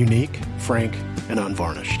else. Unique, frank, and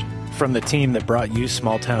unvarnished. From the team that brought you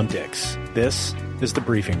Small Town Dicks, this is The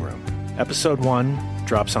Briefing Room. Episode 1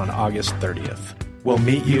 drops on August 30th. We'll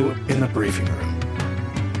meet you in the briefing room.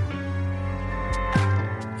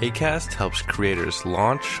 Acast helps creators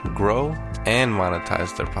launch, grow, and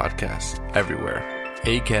monetize their podcasts everywhere.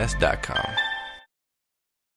 Acast.com.